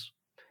commercials.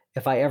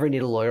 If I ever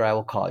need a lawyer, I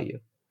will call you.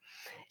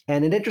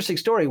 And an interesting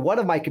story, one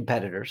of my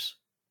competitors,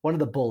 one of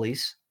the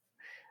bullies,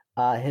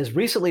 has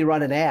recently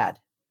run an ad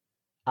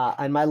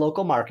on my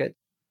local market,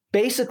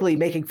 basically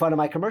making fun of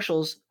my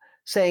commercials,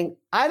 saying,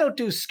 I don't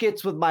do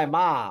skits with my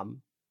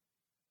mom,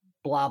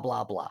 blah,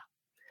 blah, blah.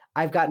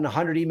 I've gotten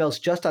 100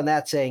 emails just on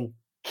that saying,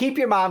 keep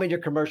your mom in your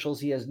commercials.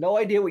 He has no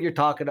idea what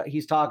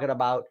he's talking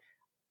about.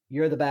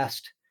 You're the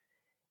best.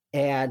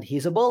 And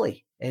he's a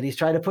bully, and he's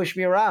trying to push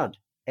me around.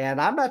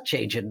 And I'm not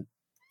changing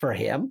for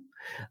him.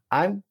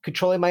 I'm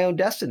controlling my own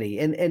destiny.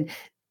 And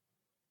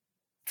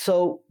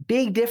so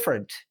being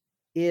different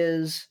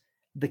is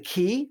the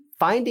key.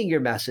 Finding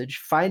your message,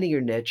 finding your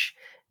niche,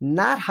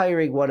 not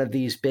hiring one of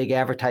these big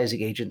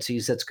advertising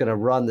agencies that's going to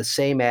run the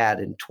same ad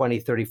in 20,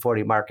 30,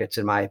 40 markets,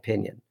 in my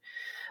opinion.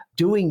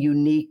 Doing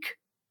unique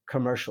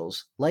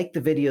commercials, like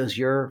the videos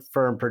your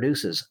firm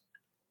produces,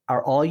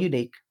 are all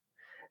unique.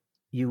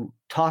 You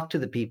talk to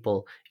the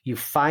people, you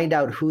find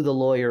out who the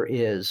lawyer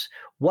is,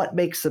 what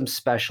makes them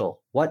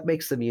special, what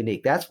makes them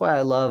unique. That's why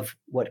I love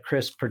what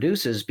Chris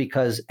produces,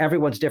 because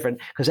everyone's different,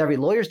 because every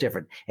lawyer's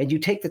different. And you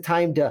take the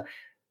time to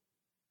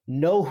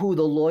know who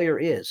the lawyer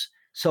is.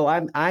 So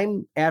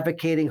I'm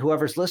advocating,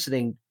 whoever's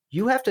listening,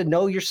 you have to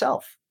know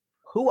yourself.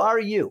 Who are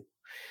you?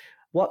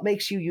 What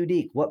makes you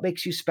unique? What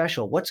makes you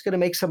special? What's going to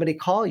make somebody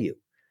call you?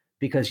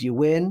 Because you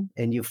win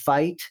and you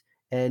fight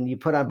and you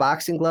put on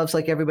boxing gloves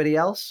like everybody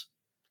else?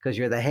 Because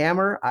you're the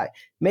hammer?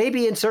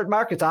 Maybe in certain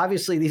markets,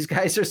 obviously, these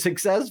guys are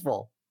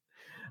successful.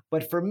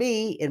 But for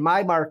me, in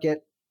my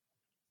market,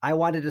 I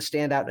wanted to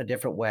stand out in a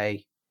different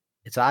way.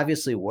 It's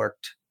obviously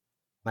worked.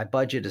 My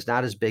budget is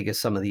not as big as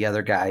some of the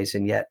other guys,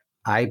 and yet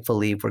I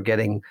believe we're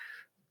getting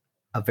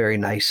a very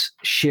nice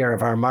share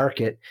of our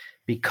market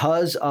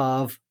because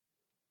of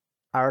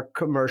our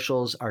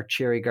commercials, our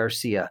Cherry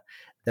Garcia.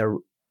 They're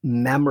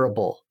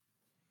memorable.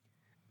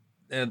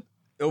 And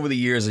over the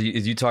years,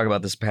 as you talk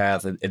about this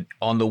path and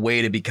on the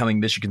way to becoming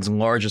Michigan's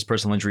largest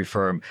personal injury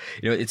firm,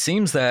 it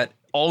seems that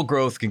all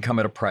growth can come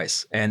at a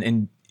price,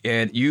 and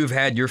you've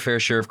had your fair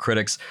share of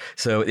critics.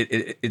 So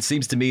it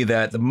seems to me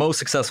that the most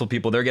successful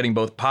people, they're getting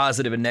both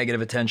positive and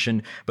negative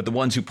attention, but the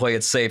ones who play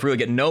it safe really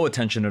get no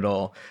attention at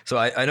all. So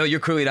I know you're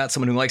clearly not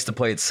someone who likes to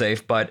play it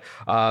safe, but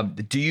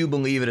do you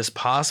believe it is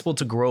possible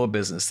to grow a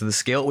business to the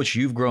scale at which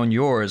you've grown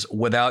yours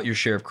without your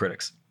share of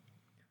critics?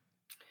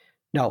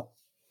 No.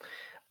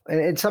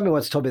 And somebody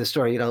once told me the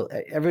story,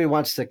 everybody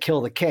wants to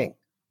kill the king,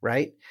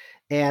 right?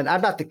 And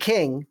I'm not the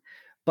king,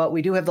 but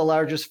we do have the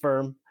largest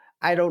firm.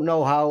 I don't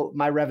know how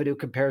my revenue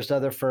compares to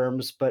other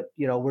firms, but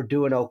we're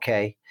doing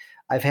okay.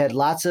 I've had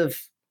lots of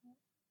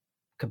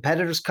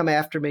competitors come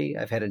after me.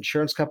 I've had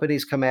insurance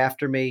companies come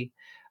after me,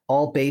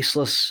 all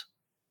baseless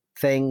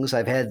things.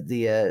 I've had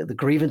the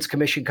grievance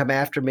commission come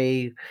after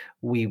me.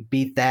 We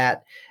beat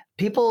that.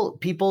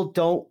 People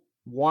don't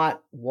want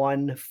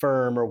one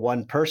firm or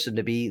one person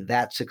to be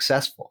that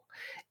successful.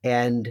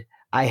 And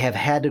I have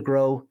had to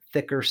grow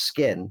thicker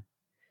skin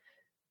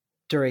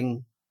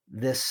during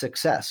this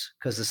success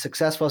because the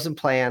success wasn't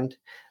planned,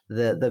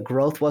 the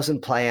growth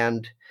wasn't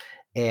planned,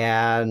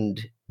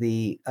 and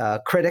the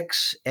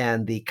critics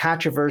and the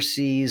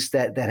controversies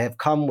that have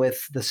come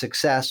with the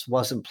success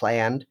wasn't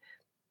planned.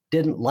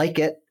 Didn't like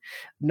it.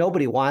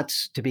 Nobody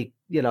wants to be,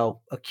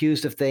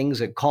 accused of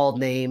things and called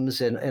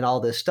names and all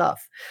this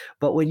stuff.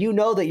 But when you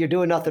know that you're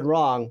doing nothing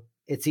wrong,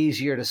 it's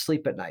easier to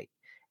sleep at night.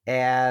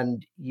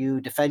 And you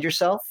defend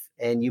yourself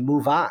and you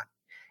move on.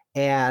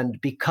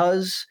 And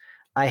because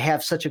I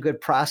have such a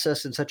good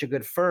process and such a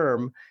good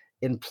firm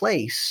in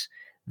place,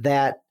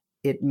 that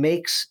it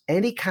makes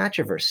any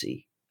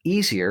controversy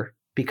easier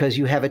because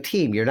you have a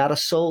team. You're not a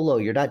solo.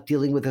 You're not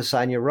dealing with this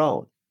on your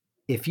own.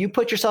 If you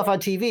put yourself on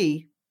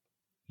TV,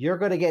 you're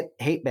going to get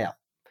hate mail.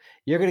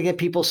 You're going to get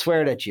people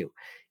swearing at you.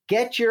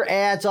 Get your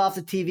ads off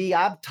the TV.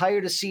 I'm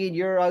tired of seeing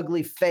your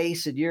ugly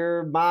face and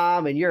your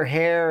mom and your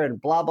hair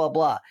and blah, blah,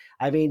 blah.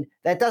 I mean,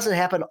 that doesn't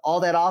happen all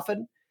that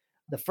often.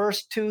 The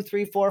first 2,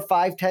 3, 4,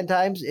 5, 10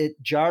 times it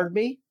jarred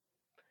me.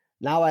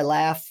 Now I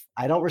laugh.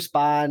 I don't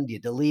respond. You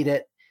delete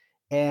it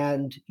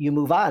and you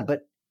move on.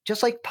 But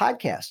just like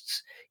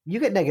podcasts, you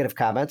get negative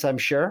comments, I'm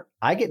sure.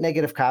 I get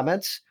negative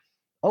comments.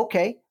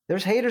 Okay,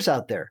 there's haters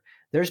out there.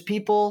 There's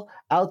people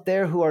out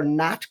there who are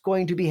not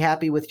going to be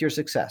happy with your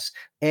success.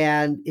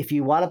 And if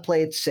you want to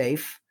play it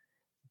safe,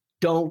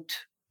 don't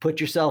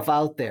put yourself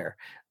out there.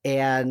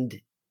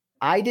 And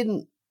I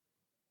didn't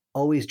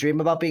always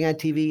dream about being on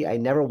TV. I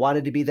never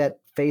wanted to be that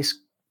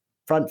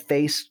front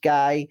face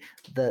guy,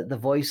 the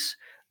voice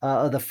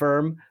of the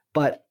firm.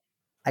 But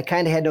I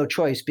kind of had no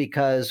choice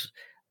because,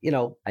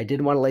 I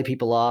didn't want to lay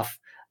people off.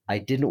 I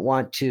didn't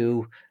want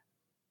to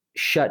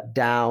shut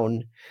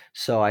down.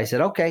 So I said,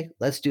 okay,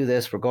 let's do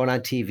this. We're going on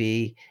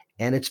TV.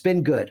 And it's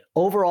been good.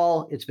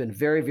 Overall, it's been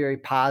very, very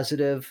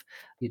positive.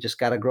 You just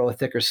got to grow a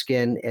thicker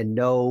skin and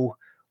know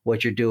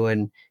what you're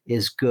doing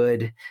is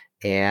good.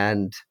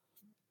 And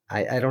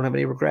I don't have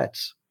any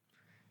regrets.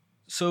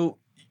 So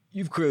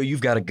you've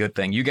got a good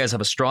thing. You guys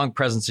have a strong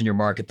presence in your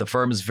market. The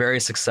firm is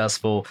very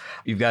successful.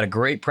 You've got a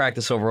great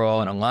practice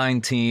overall, an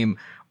aligned team.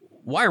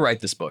 Why write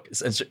this book?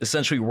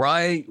 Essentially,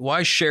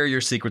 why share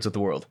your secrets with the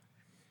world?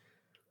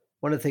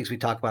 One of the things we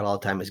talk about all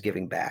the time is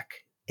giving back.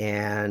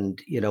 And,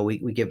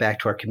 we give back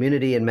to our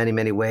community in many,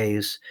 many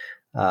ways.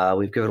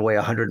 We've given away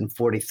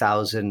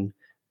 140,000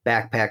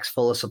 backpacks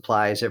full of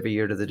supplies every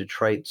year to the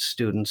Detroit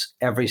students,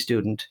 every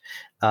student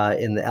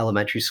in the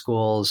elementary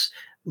schools,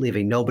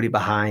 leaving nobody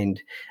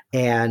behind.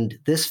 And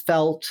this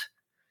felt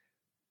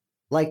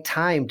like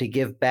time to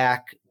give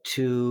back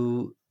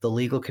to the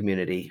legal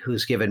community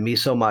who's given me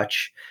so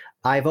much.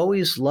 I've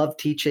always loved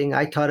teaching.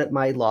 I taught at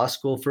my law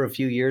school for a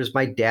few years.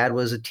 My dad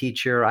was a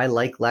teacher. I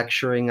like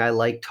lecturing. I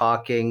like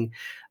talking.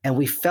 And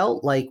we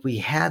felt like we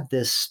had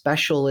this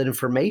special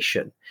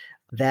information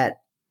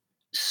that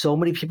so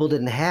many people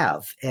didn't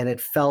have. And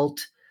it felt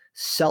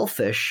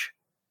selfish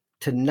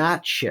to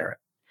not share it.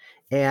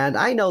 And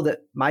I know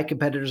that my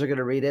competitors are going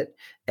to read it.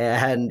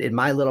 And in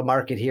my little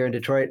market here in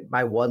Detroit,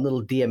 my one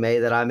little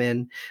DMA that I'm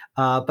in,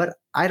 but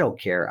I don't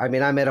care. I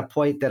mean, I'm at a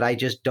point that I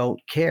just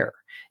don't care.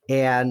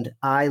 And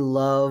I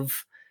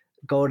love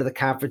going to the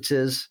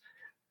conferences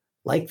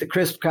like the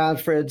CRISP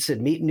conference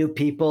and meeting new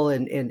people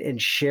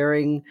and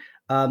sharing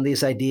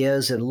these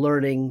ideas and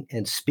learning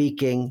and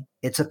speaking.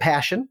 It's a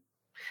passion.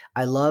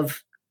 I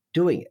love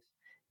doing it.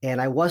 And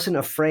I wasn't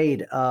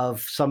afraid of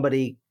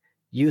somebody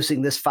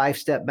using this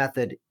 5-step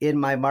method in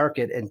my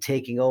market and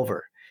taking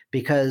over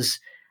because,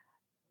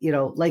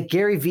 like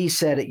Gary Vee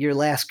said at your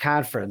last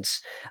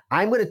conference,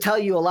 I'm going to tell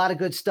you a lot of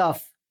good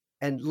stuff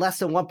and less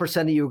than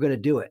 1% of you are going to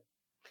do it.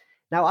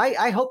 Now,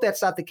 I hope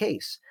that's not the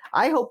case.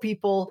 I hope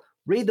people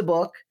read the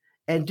book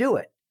and do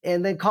it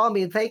and then call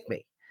me and thank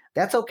me.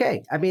 That's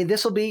okay. I mean,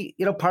 this will be,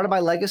 part of my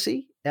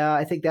legacy.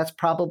 I think that's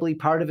probably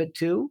part of it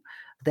too,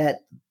 that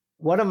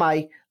one of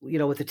my,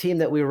 with the team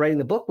that we were writing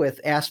the book with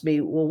asked me,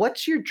 well,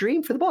 what's your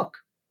dream for the book?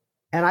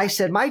 And I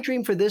said, my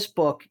dream for this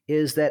book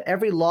is that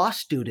every law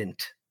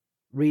student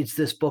reads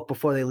this book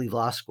before they leave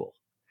law school.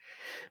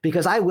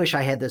 because I wish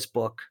I had this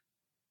book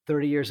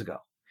 30 years ago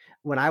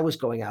when I was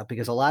going out,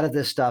 because a lot of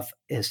this stuff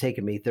has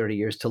taken me 30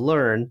 years to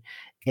learn.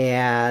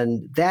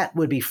 And that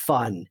would be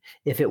fun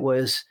if it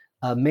was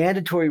a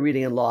mandatory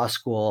reading in law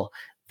school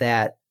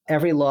that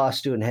every law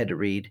student had to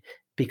read,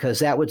 because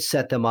that would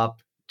set them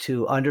up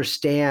to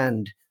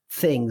understand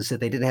things that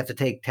they didn't have to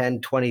take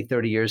 10, 20,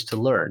 30 years to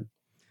learn.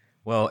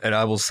 Well, and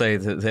I will say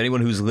that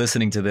anyone who's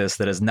listening to this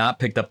that has not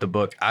picked up the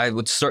book, I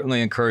would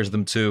certainly encourage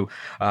them to.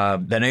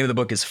 The name of the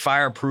book is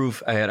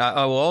Fireproof. And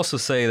I will also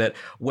say that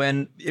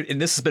and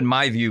this has been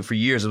my view for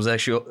years, it was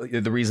actually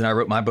the reason I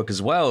wrote my book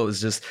as well,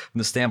 is just from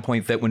the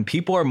standpoint that when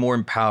people are more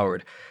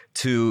empowered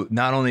to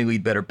not only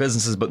lead better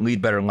businesses, but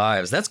lead better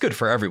lives, that's good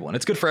for everyone.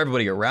 It's good for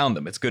everybody around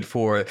them. It's good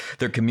for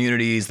their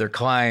communities, their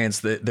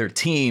clients, their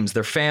teams,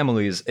 their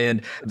families,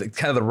 and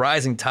the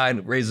rising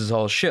tide raises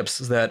all ships.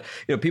 So that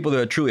people that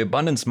are truly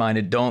abundance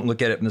minded don't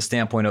look at it from the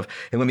standpoint of,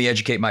 hey, let me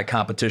educate my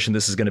competition,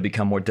 this is going to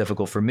become more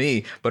difficult for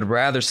me, but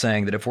rather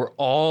saying that if we're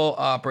all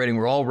operating,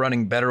 we're all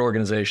running better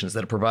organizations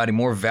that are providing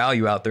more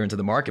value out there into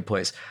the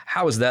marketplace,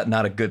 how is that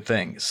not a good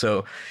thing?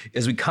 So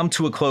as we come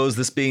to a close,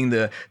 this being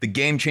the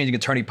Game Changing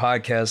Attorney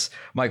podcast,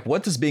 Mike,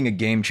 what does being a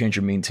game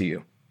changer mean to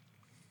you?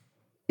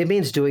 It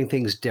means doing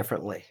things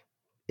differently.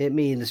 It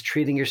means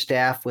treating your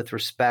staff with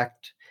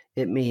respect.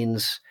 It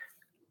means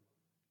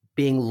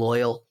being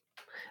loyal.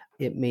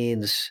 It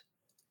means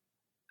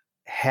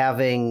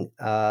having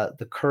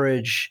the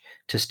courage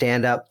to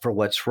stand up for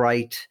what's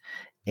right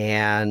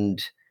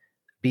and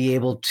be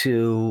able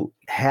to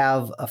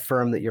have a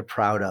firm that you're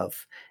proud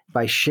of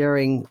by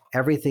sharing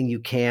everything you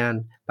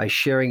can, by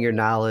sharing your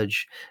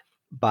knowledge,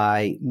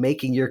 by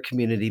making your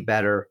community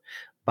better,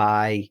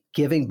 by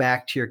giving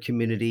back to your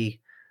community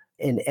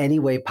in any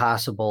way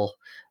possible.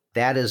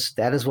 That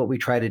is what we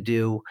try to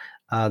do.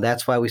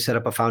 That's why we set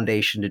up a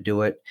foundation to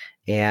do it.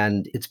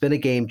 And it's been a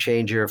game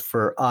changer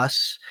for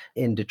us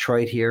in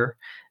Detroit here.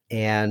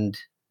 And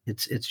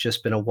it's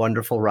just been a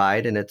wonderful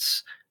ride. And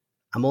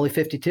I'm only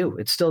 52.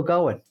 It's still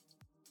going.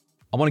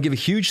 I want to give a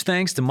huge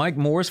thanks to Mike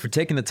Morse for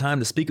taking the time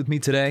to speak with me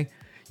today.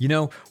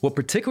 What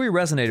particularly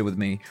resonated with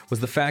me was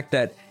the fact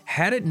that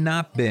had it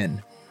not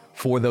been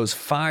for those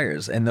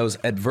fires and those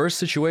adverse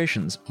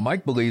situations,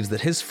 Mike believes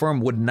that his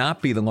firm would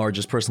not be the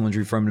largest personal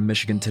injury firm in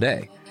Michigan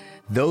today.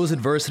 Those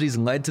adversities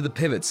led to the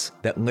pivots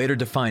that later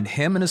defined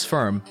him and his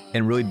firm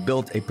and really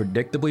built a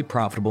predictably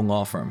profitable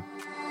law firm.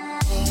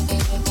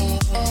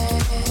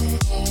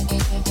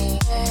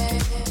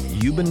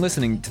 You've been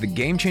listening to the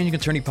Game Changing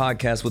Attorney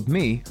podcast with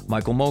me,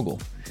 Michael Mogul.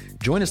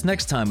 Join us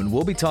next time and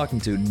we'll be talking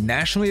to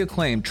nationally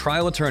acclaimed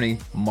trial attorney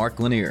Mark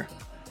Lanier.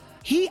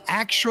 He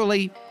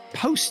actually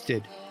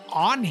posted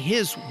on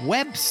his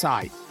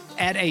website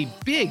at a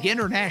big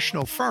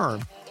international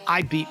firm,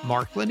 I beat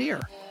Mark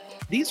Lanier.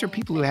 These are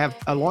people who have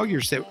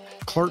lawyers that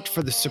clerked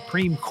for the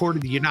Supreme Court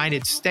of the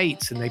United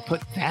States, and they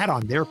put that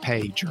on their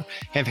page or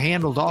have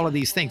handled all of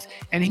these things.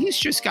 And he's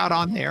just got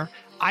on there,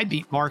 I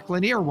beat Mark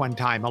Lanier one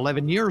time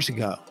 11 years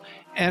ago.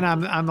 And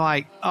I'm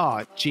like,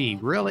 oh, gee,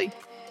 really?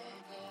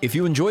 If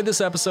you enjoyed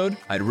this episode,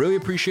 I'd really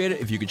appreciate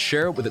it if you could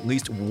share it with at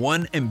least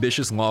one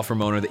ambitious law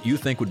firm owner that you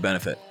think would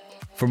benefit.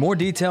 For more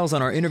details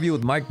on our interview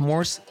with Mike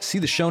Morse, see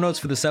the show notes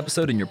for this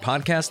episode in your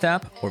podcast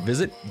app or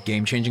visit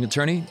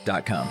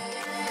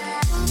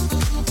GameChangingAttorney.com.